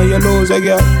 you lose a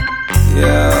girl.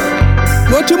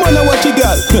 Yeah. What you wanna watch it,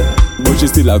 girl? But she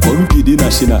still a come to the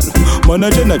national. Man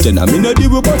a Jenna, me no deal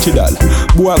with watch it, all.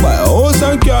 Boy buy a house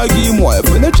and car, give him wife.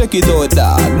 When you check it out,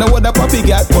 dad. Now what the papi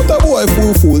got? Put a boy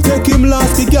fool. Take him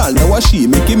last the girl. Now what she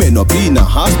make him end up in a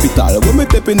hospital. When me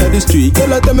step in the street,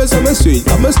 girl tell me some sweet.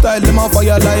 I'm a style them on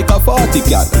fire like a 40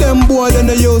 cat. Them boy then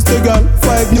they use the girl.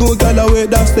 5 new girl away,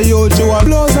 that's the usual.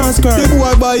 Blouse and skirt. The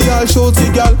boy buy all shorty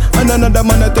girl. And another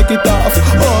man a take it off.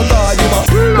 Oh God, you know.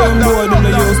 Them boy then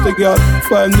they use the girl.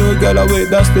 5 new girl away,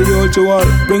 that's the usual. usual.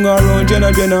 Bring her around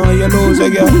Jenna, you lose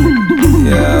again.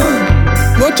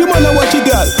 Yeah. Watch your man and watch your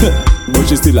girl. But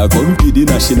she still a come to the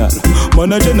national.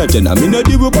 Man a Jenna, me no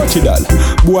deal with watch it all.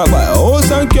 Boy buy a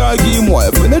house and car, give him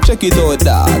wife. When I check it out,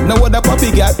 dad. Now what the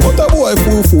papi got, put a boy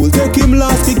fool. Take him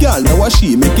last the girl, now what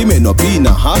she make him end up in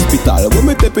a hospital. When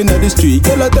me step in the street,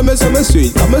 tell her tell me some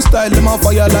sweet. Come and style them on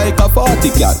fire like a 40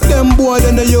 cat. Them boy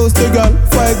then they use the girl.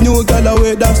 5 new girl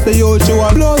away, that's the usual.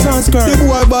 Blouse and skirt, the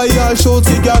boy buy all shorts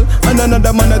the girl. And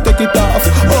another man a take it off.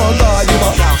 Oh God, you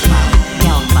know.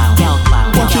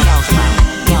 Watch it.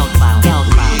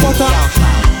 What up?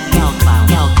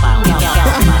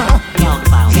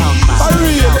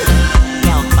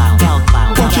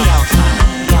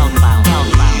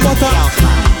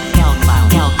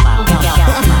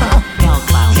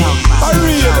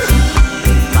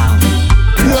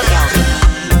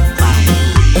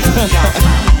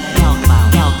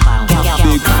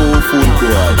 Big fool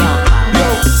boy.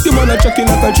 You man a checking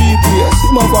like a GPS.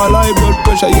 Him have a high blood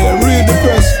pressure, yeah, real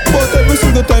depressed. But every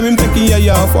single time him taking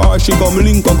ya for her, she come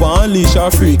link up and unleash her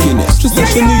freakiness. She said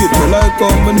she need me like how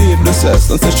me need the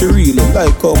sex, and say she really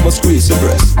like how me squeeze the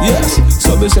breast. Yes,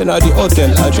 so me send her the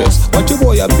hotel address. But your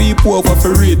boy a people over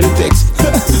for read the text.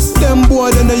 Them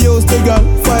boy then they use the girl.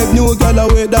 5 new girl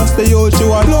away, that's the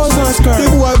usual. Blouse and skirt,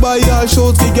 the boy buy all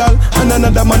shorts the girl, and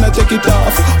another man a take it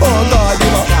off. Oh God,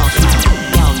 you know.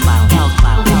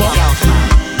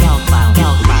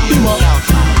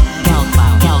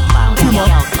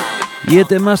 Y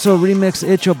este temazo remix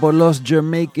hecho por los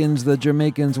Jamaicans. The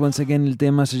Jamaicans, once again, el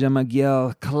tema se llama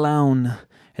Gyal Clown.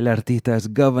 El artista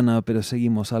es Governor, pero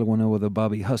seguimos algo nuevo de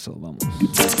Bobby Hustle. Vamos.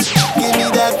 Give me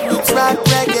that roots rock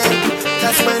reggae.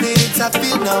 That's when it's I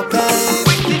feel no pain.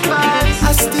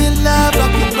 I still love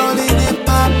rock and roll in hip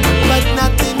hop, but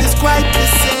nothing is quite the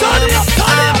same.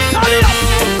 I'm in the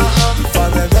mood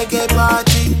for a reggae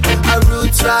party, a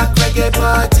roots rock reggae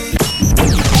party.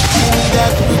 Give me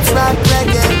that roots rock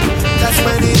reggae. That's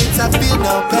when it's I feel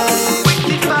no pain.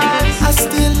 I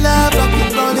still love rock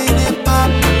and roll in hip hop,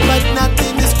 but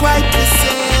nothing is quite the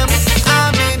same.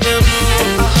 I'm in the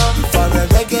mood for a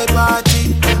reggae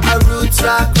party, a roots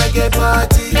rock reggae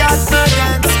party. Got my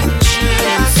dancing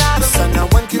shoes, so no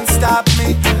one can stop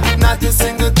me. Not a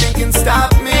single thing can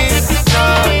stop me. No.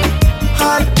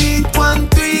 Heartbeat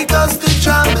 1-3 goes the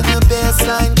drum and the bass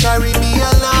line carry me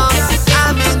along.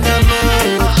 I'm in the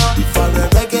mood for a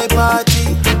reggae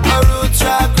party, a roots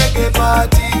rock reggae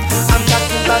party. I'm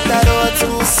talking about that old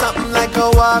school, something like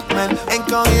a Walkman. Ain't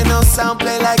gon' hear no sound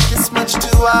play like this much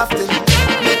too often.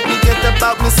 Make me get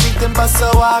about me seat and bust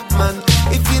a Walkman.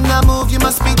 If you not move, you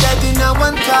must be dead in a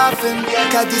one coffin.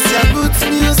 Cause this your roots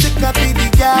music, I be the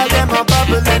girl, them a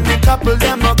bubble and the couple,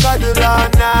 them a cuddle all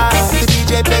night. The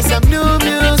DJ play some new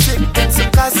music and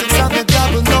some classics on the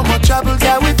double. No more trouble,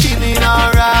 yeah, we feeling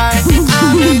alright.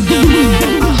 I'm in the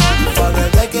mood for a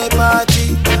reggae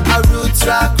party, a roots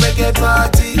rock reggae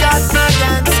party. Got my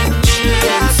dancing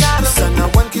shoes, so no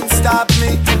one can stop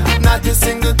me. Not a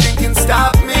single thing can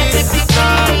stop me.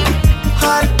 No.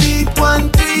 Heartbeat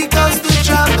 1-3 goes the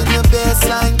drum and the bass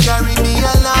line carry me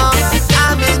along.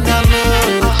 I'm in the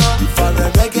mood for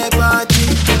a reggae party,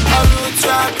 a roots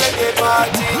rock reggae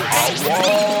party.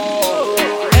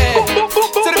 Hey,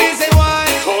 to the music one,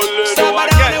 stop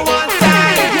it down in one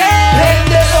time.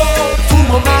 Préndelo,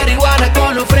 fumo marihuana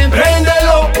con los friends.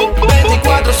 Préndelo,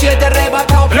 24/7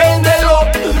 arrebatado. Préndelo,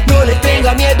 no le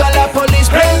tenga miedo a la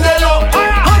policía. Préndelo,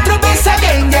 otra vez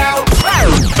again, yo.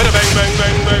 Bang, bang,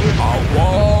 bang, bang.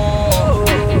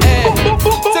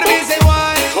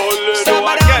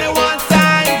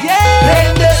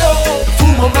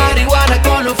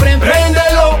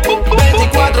 Préndelo,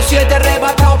 24/7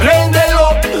 arrebatado.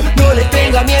 Préndelo, no le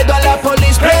tenga miedo a la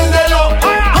policía. Préndelo,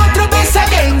 otra vez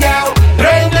again, yo.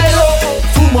 Préndelo,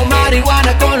 fumo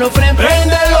marihuana con los friends.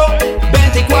 Préndelo,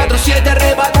 24/7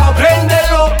 arrebatado.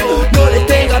 Préndelo, no le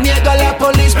tenga miedo a la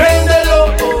policía.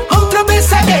 Préndelo, otra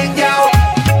vez again, yo.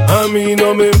 A mí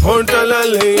no me importa la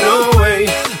ley, no way.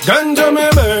 Ganja me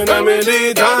burn, I made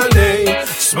it all day.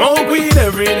 Smoke weed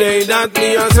every day, that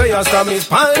me I say hasta mis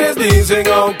padres dicen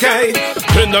okay.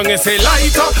 Prendan ese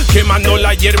lighter, quemando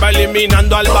la hierba,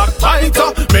 eliminando al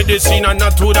backbiter. Medicina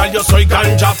natural, yo soy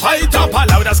ganja fighter.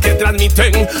 Palabras que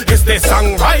transmiten este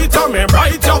songwriter, me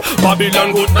writer.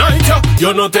 Babylon good night,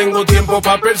 yo no tengo tiempo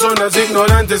pa' personas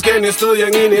ignorantes que ni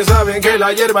estudian y ni saben que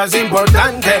la hierba es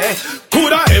importante.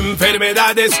 Cura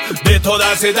enfermedades de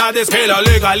todas edades, que la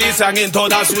legalizan en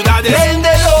todas ciudades.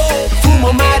 Préndelo,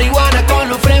 fumo marihuana con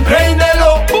los friends.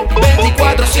 Préndelo,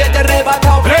 24/7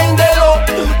 arrebatado. Préndelo,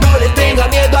 no le tenga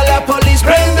miedo a la policía.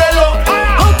 Préndelo,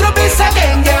 otra vez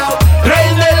again, yo.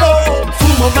 Préndelo,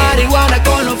 fumo marihuana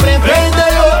con los friends.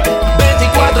 Préndelo,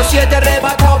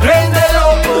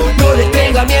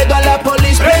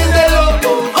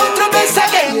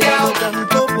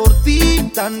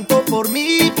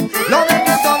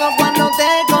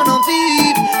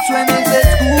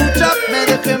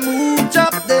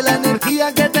 de la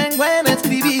energía que tengo en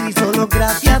escribir. Y solo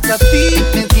gracias a ti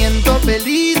me siento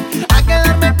feliz. A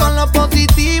quedarme con lo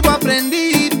positivo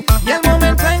aprendí. Y el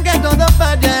momento en que todo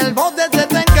falla, el bote se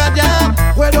te encalla,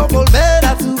 puedo volver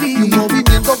a subir. Y un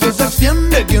movimiento que se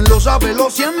extiende, quien lo sabe lo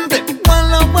siente. One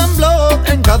love, one blood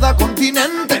en cada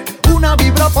continente. Una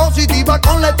vibra positiva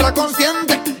con letra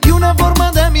consciente. Y una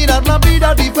forma de mirar la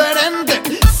vida diferente.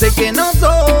 Sé que no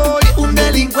soy un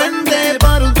delincuente.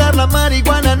 Para usar la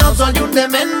marihuana no soy un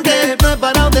demente. No he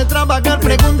parado de trabajar,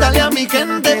 pregúntale a mi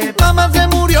gente. Mamá se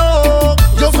murió,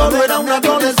 yo solo era un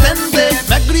adolescente.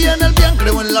 Me crié en el bien,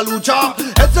 creo en la lucha.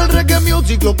 Es el reggae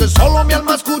music lo que solo mi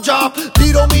alma escucha.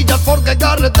 Tiro millas porque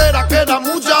carretera queda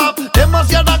mucha.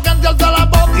 Demasiada gente alza la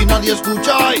voz y nadie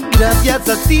escucha. Y gracias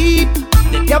a ti,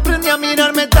 de que aprendí a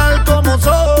mirarme tal como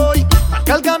soy.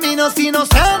 Marca el camino si no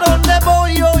sé a dónde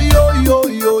voy. Hoy, hoy,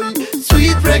 hoy, hoy.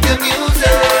 Sweet reggae music.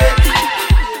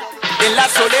 En la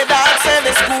soledad se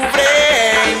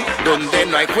descubre, donde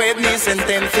no hay juez ni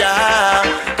sentencia.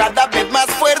 Cada vez más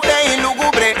fuerte y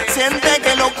lúgubre, siente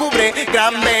que lo cubre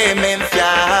gran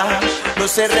vehemencia. No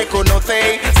se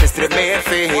reconoce, se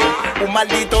estremece. Un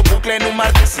maldito bucle en un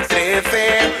martes y 13.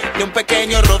 De un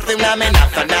pequeño roce una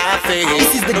amenaza nace.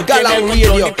 No tiene el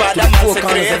control y para más se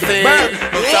crece.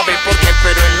 No sabe por qué,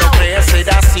 pero él no cree ser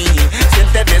así.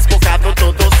 Siente desbocado,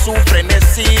 todos sufren en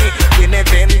sí. Tiene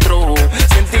dentro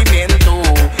sentimiento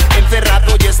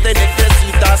encerrado y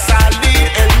necesita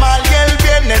salir. El mal y el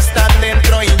bien están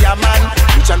dentro y llaman.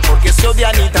 Luchan porque se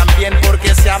odian y también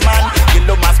porque se aman. Y en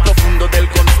lo más profundo del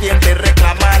consciente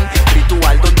reclaman.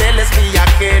 Ritual donde les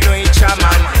viajero y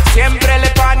chamán. Siempre le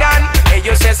pagan,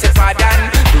 ellos se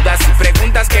separan. Dudas y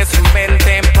preguntas que su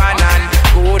mente empanan.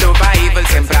 Puro Bible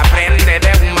siempre aprende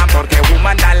de human, porque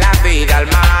human da la vida al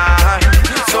man.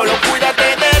 Solo cuídate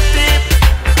de ti,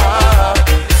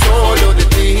 solo de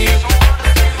ti.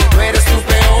 No eres tu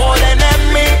peor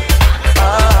enemigo,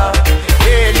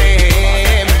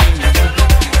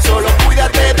 solo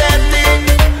cuídate de ti,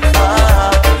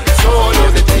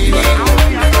 solo de ti.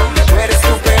 No eres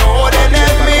tu peor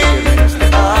enemigo,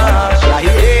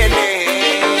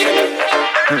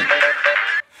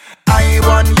 I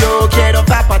want yo quiero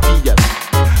zapatillas.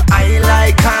 I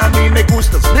like a mí me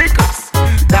gustan sneakers.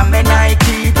 Dame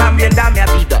Nike, también dame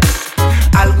Adidas.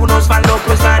 Algunos van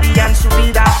locos, darían su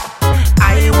vida.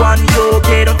 I want yo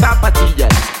quiero zapatillas.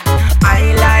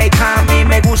 I like a mí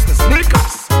me gustan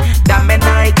sneakers. Dame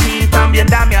Nike, también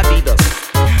dame Adidas.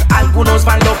 Algunos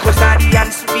van locos,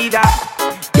 darían su vida.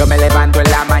 Yo me levanto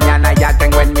en la mañana, ya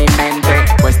tengo en mi mente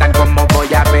cuestan cómo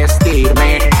voy a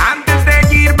vestirme. Antes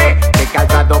de irme, qué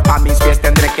calzado pa' mis pies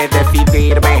tendré que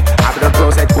decidirme. Abro el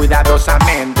closet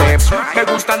cuidadosamente. Me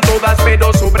gustan todas,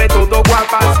 pero sobre todo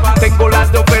guapas. Tengo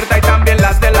las de oferta y también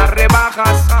las de las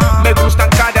rebajas. Me gustan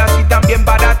caras y también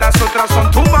baratas. Otras son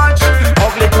too much,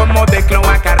 ugly como de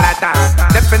cloaca ratas.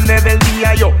 Depende del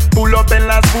día, yo pull up en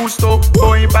las gusto.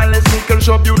 Voy para el sneaker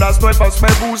shop y unas nuevas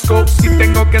me busco. Si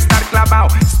tengo que estar clavado,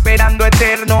 esperando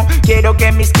eterno, quiero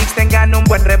que mis kicks tengan un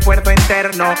buen refuerzo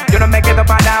interno. Yo no me quedo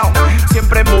parado,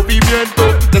 siempre en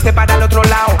movimiento. Desde para el otro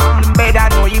lado,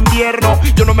 verano, invierno.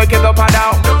 Yo no me quedo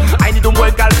parado, I need un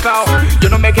buen calzado. Yo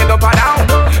no me quedo parado,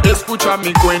 escucha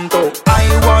mi cuento.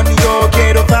 I want yo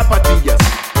quiero zapatillas.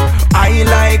 I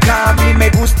like a mí me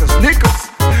gustan sneakers.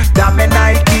 Dame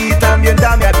Nike, también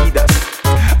dame Adidas.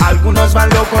 Algunos van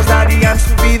locos, darían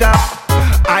su vida.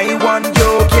 I want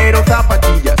yo quiero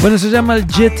zapatillas. Bueno, se llama el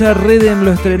Jetta Rhythm,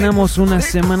 lo estrenamos unas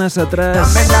semanas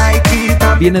atrás.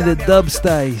 Viene de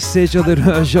Dubstyle, sello de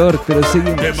Nueva York, pero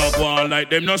seguimos. Them a go on like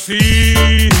them no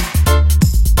see.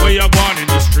 We are born in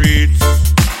the streets.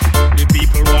 The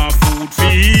people want food to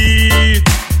eat,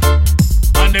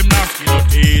 and them not skin no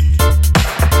teeth.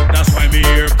 That's why me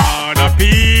here hard a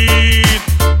beat.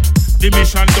 The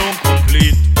mission don't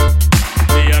complete.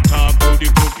 They are talk to the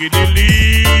cookie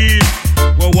delete.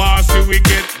 We want see we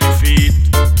get defeat.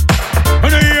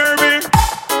 And you hear me?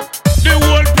 The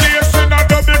whole place in a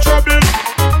double trouble.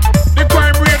 The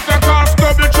crime rate that cause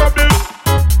double trouble.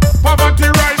 Poverty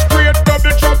rise create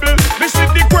double trouble. Me see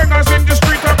the quangers in the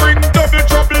street I bring double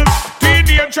trouble.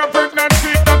 Teenager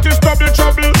pregnancy that is double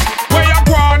trouble. Where you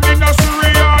gone in a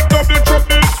Syria double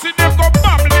trouble. See them go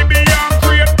babbling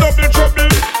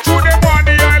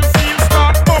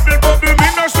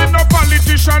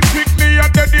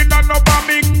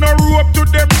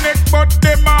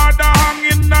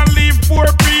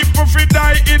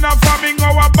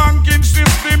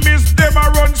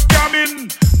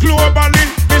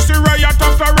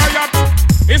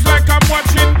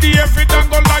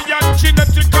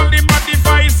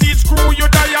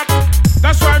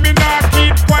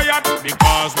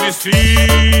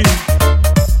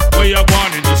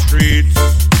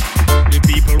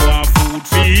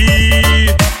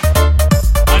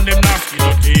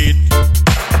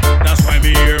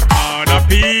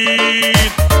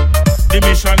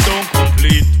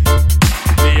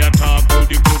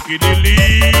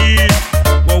street.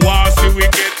 We want to see we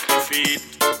get defeat.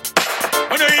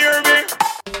 Wanna hear me?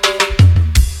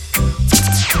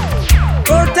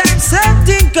 Old time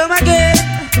something come again.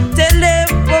 Tell them,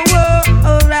 whoa,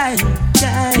 alright.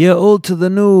 Yeah, old to the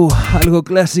new, algo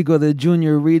clásico de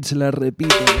Junior Reeds, la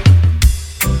repito.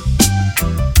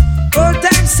 Old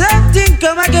time something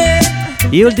come again.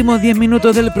 Y últimos 10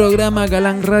 minutos del programa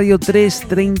Galán Radio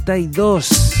 332.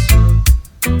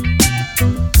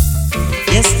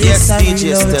 Yes,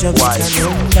 DJ Stepwise.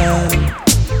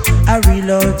 A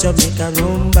real old Jamaican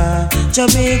rumba.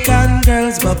 Jamaican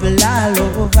girls bubble all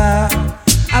over.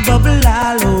 A bubble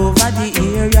all over the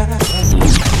area.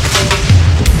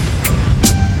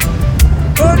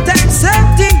 Old time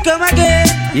something come again.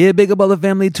 Yeah, big up all the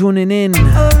family tuning in.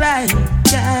 Alright.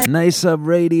 Nice Up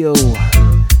Radio.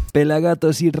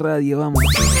 Pelagatos y Radio, vamos.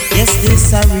 Yes,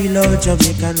 this a real old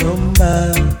Jamaican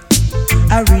rumba.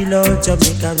 A real old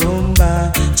Jamaican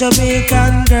rumba.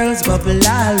 Jamaican girls bubble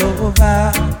all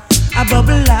over. A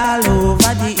bubble all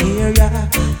over the area.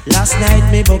 Last night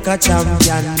me book a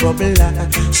champion bubbler.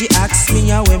 She asked me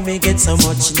how when me get so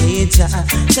much nature.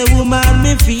 Say woman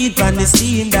me feed on the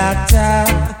scene doctor.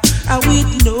 And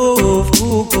with love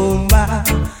cucumber.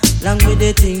 Long with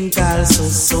the thing called so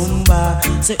sumba.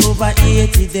 Say over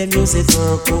 80 them use it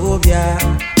for cobia.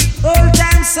 Old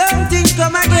time something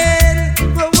come again.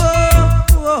 Whoa,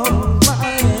 whoa, whoa,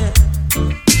 yeah.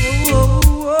 Whoa,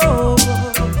 whoa, whoa.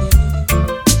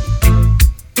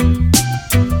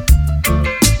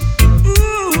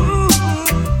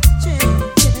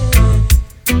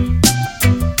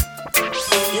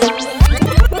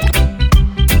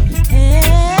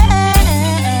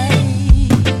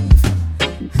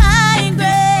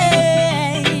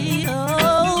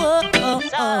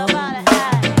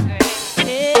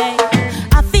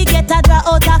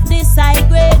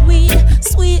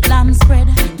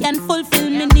 Fulfill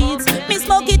me needs. Me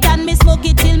smoke it and me smoke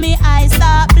it till me eyes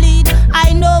start bleed.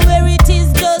 I know where it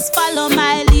is, just follow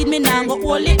my lead. Me now go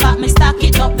hold it back, me stack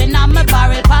it up. Then I'm a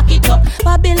barrel, pack it up.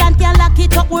 Babylon can lock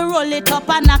it up, we roll it up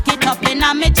and knock it up. Then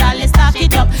I'm a chalice, stack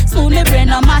it up. Smooth me brain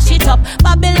and mash it up.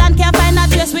 Babylon can't find a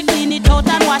trace, we clean it out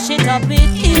and wash it up.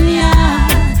 It in ya.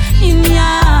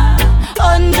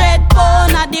 100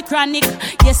 pound of the chronic.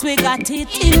 Yes, we got it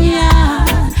in ya.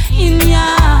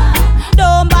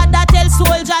 Don't bother tell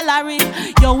Soldier Larry.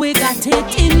 Yo, we got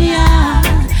it in ya.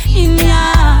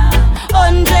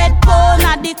 100 pound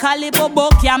of the caliber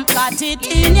buck camp got it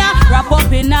in ya. Wrap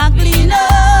up in a cleaner.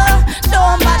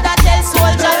 Don't bother tell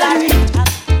Soldier Larry.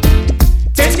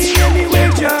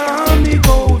 Anywhere Johnny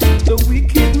goes, the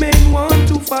wicked men want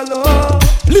to follow.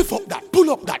 Lift up that, pull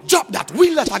up that, drop that,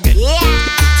 wheel that again. Yeah.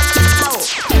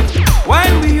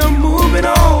 While we are moving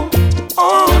on and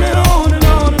on and on and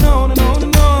on and on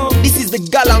and on. This is the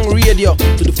Galang Radio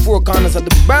to the four corners of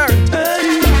the burn.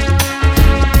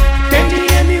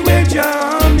 Anywhere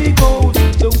Johnny goes,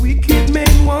 the wicked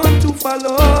men want to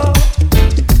follow.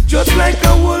 Just like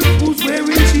a wolf who's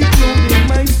wearing cheap clothing,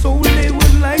 my soul they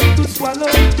would like to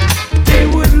swallow. They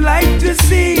would like to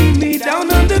see me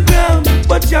down on the ground,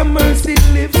 but your mercy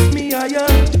lifts me higher.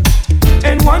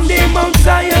 And one day Mount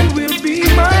Zion will be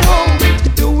my home.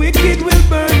 The wicked will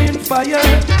burn in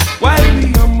fire while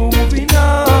we are moving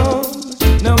on.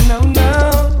 No.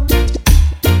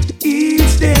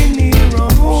 Each day nearer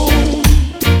home.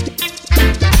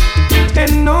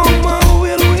 And no more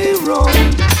will we roam.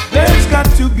 There's got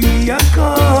to be a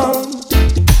calm.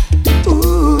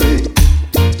 Ooh,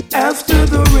 after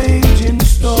the raging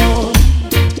storm.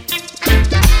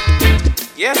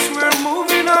 Yes, we're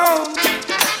moving on.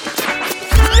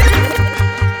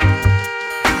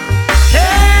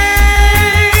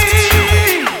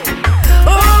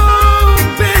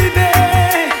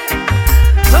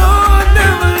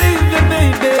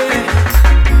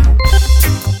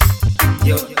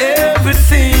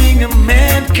 Everything a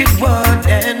man could want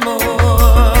and more.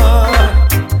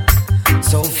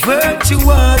 So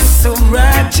virtuous, so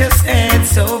righteous, and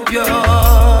so pure.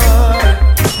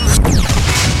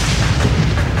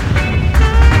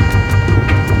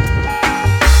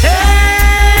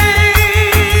 Hey,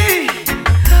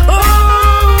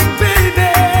 oh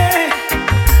baby,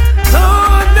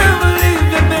 oh never leave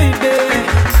me, baby.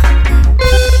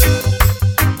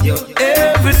 You're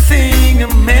everything a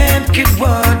man could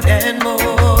want and more.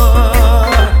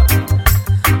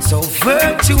 So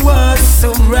virtuous,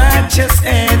 so righteous,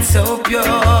 and so pure.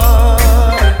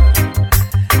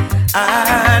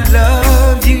 I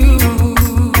love you.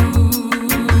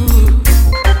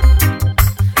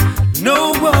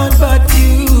 No one but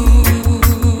you.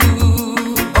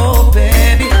 Oh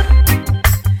baby,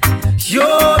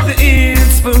 you're the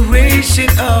inspiration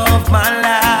of my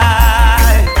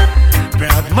life.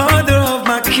 Proud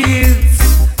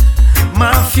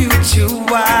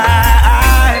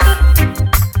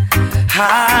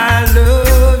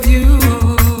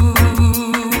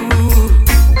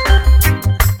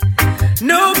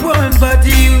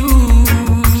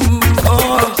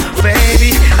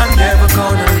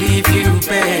gonna leave you,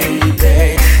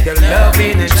 baby. Your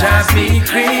loving it drives me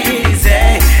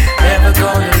crazy. Never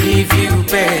gonna leave you,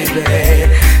 baby,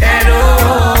 at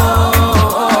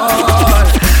all.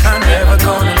 I'm never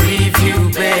gonna leave you,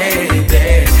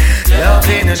 baby.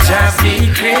 Loving it drives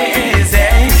me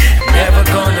crazy. Never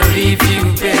gonna leave you,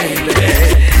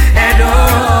 baby, at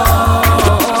all.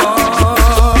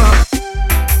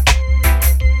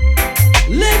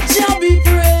 Let Jah be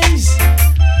praised.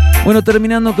 Bueno,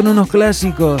 terminando con unos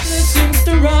clásicos.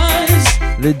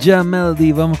 The Jam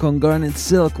Melody, vamos con Garnet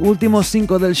Silk, últimos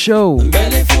 5 del show.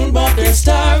 Belly full but they're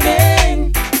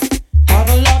starving. Have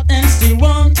a lot and still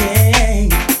wanting.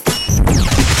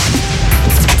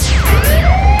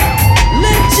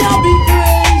 Let Jah be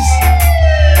praised.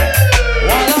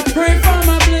 While I pray for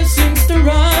my blessings to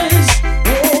rise.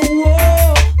 Oh,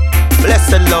 oh.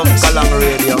 Blessed love, Galang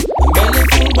Radio. Belly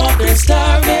full but they're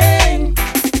starving.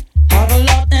 Have a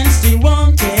lot and still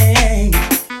wanting.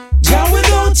 Jah,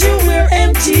 without you we're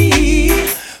empty.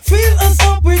 Fill us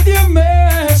up with your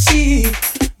mercy.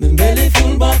 The belly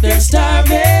full but they're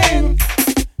starving.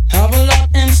 Have a lot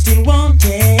and still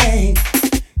wanting.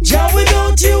 Jah,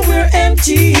 without you we're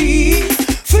empty.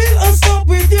 Fill us up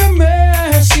with your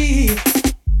mercy.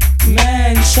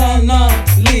 Man shall not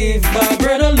live by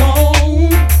bread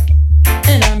alone.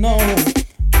 And I know,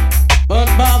 but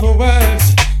by the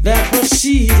words that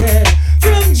proceeded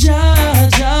from Jah,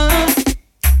 Jah.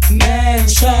 Man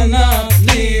shall not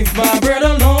live by bread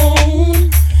alone.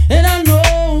 And I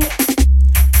know,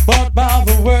 but by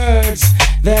the words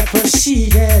that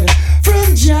proceeded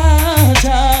from Jah,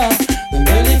 Jah. The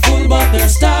belly full but they're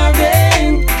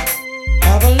starving.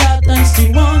 Have a lot and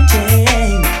still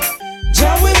wanting.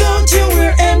 Jah, without you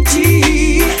we're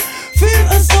empty. Fill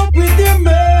us up with your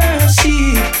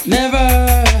mercy.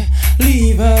 Never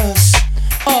leave us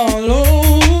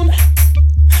alone.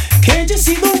 Can't you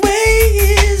see the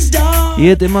way is dark? Y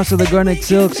este mazo de Garnet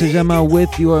Silk se llama With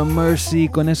Your Mercy.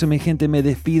 Con eso, mi gente, me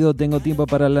despido. Tengo tiempo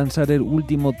para lanzar el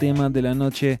último tema de la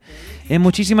noche.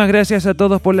 Muchísimas gracias a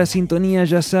todos por la sintonía.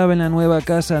 Ya saben, la nueva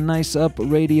casa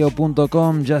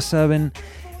niceupradio.com. Ya saben,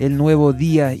 el nuevo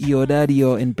día y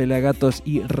horario en Pelagatos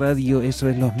y Radio. Eso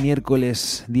es los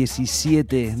miércoles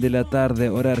 17 de la tarde,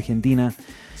 hora argentina.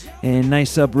 En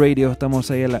Nice Up Radio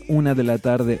estamos ahí a la 1 de la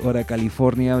tarde, hora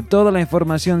California. Toda la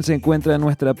información se encuentra en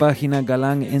nuestra página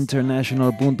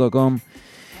galanginternational.com.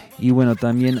 Y bueno,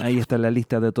 también ahí está la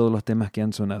lista de todos los temas que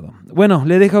han sonado. Bueno,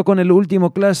 le dejo con el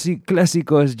último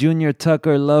clásico. Es Junior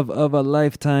Tucker, Love of a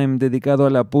Lifetime, dedicado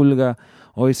a la Pulga.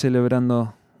 Hoy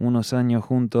celebrando unos años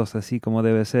juntos, así como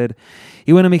debe ser.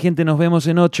 Y bueno, mi gente, nos vemos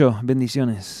en 8.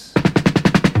 Bendiciones.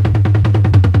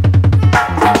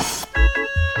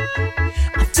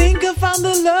 Think I found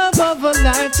the love of a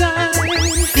lifetime.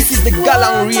 This is the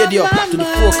Galang Radio to the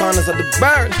four corners of the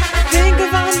bird. Think I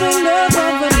found the love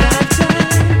of a lifetime.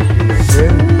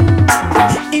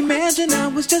 Imagine I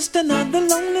was just another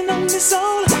lonely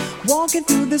soul, walking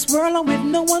through this world with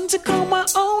no one to call my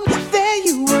own. There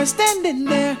you were standing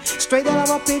there, straight out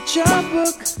of a picture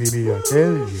book. Baby, I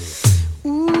tell you.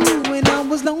 Ooh, when I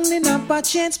was lonely, not by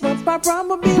chance, but by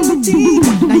probability.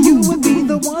 Now you would be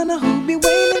the one who'd be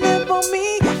waiting there for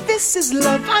me. This is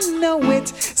love, I know it.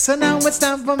 So now it's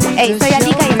time for me. Hey, soy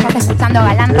Alika y estás escuchando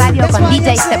Galán Radio con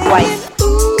DJ Stepwise.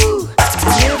 Ooh,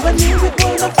 never knew it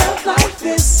would have felt like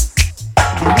this.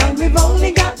 And now we've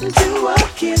only gotten to a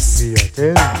kiss.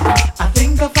 I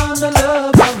think I found the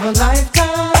love of a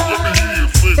lifetime.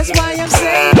 That's why I'm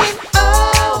saying,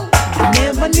 oh,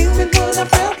 never knew it would have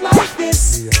felt like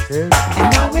this. And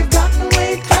now we've gotten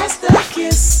way past the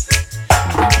kiss.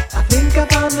 I think I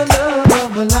found the love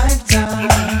of a lifetime.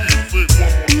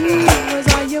 As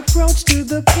I approach to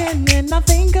the pen and I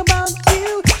think about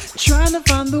you, trying to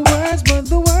find the words, but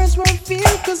the words weren't few.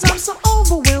 Cause I'm so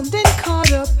overwhelmed and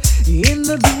caught up in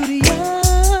the beauty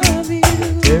of you.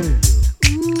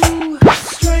 Ooh,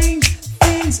 strange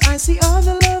things I see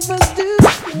other lovers do,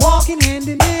 walking hand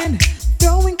in hand,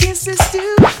 throwing kisses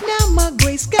too. Now my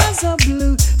gray skies are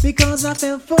blue because I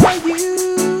fell for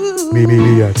you.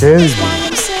 Baby, I tell That's why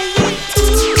I'm saying,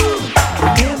 ooh,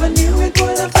 never knew it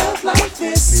would have felt like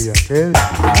this. you. And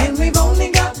we've only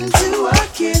gotten to a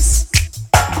kiss.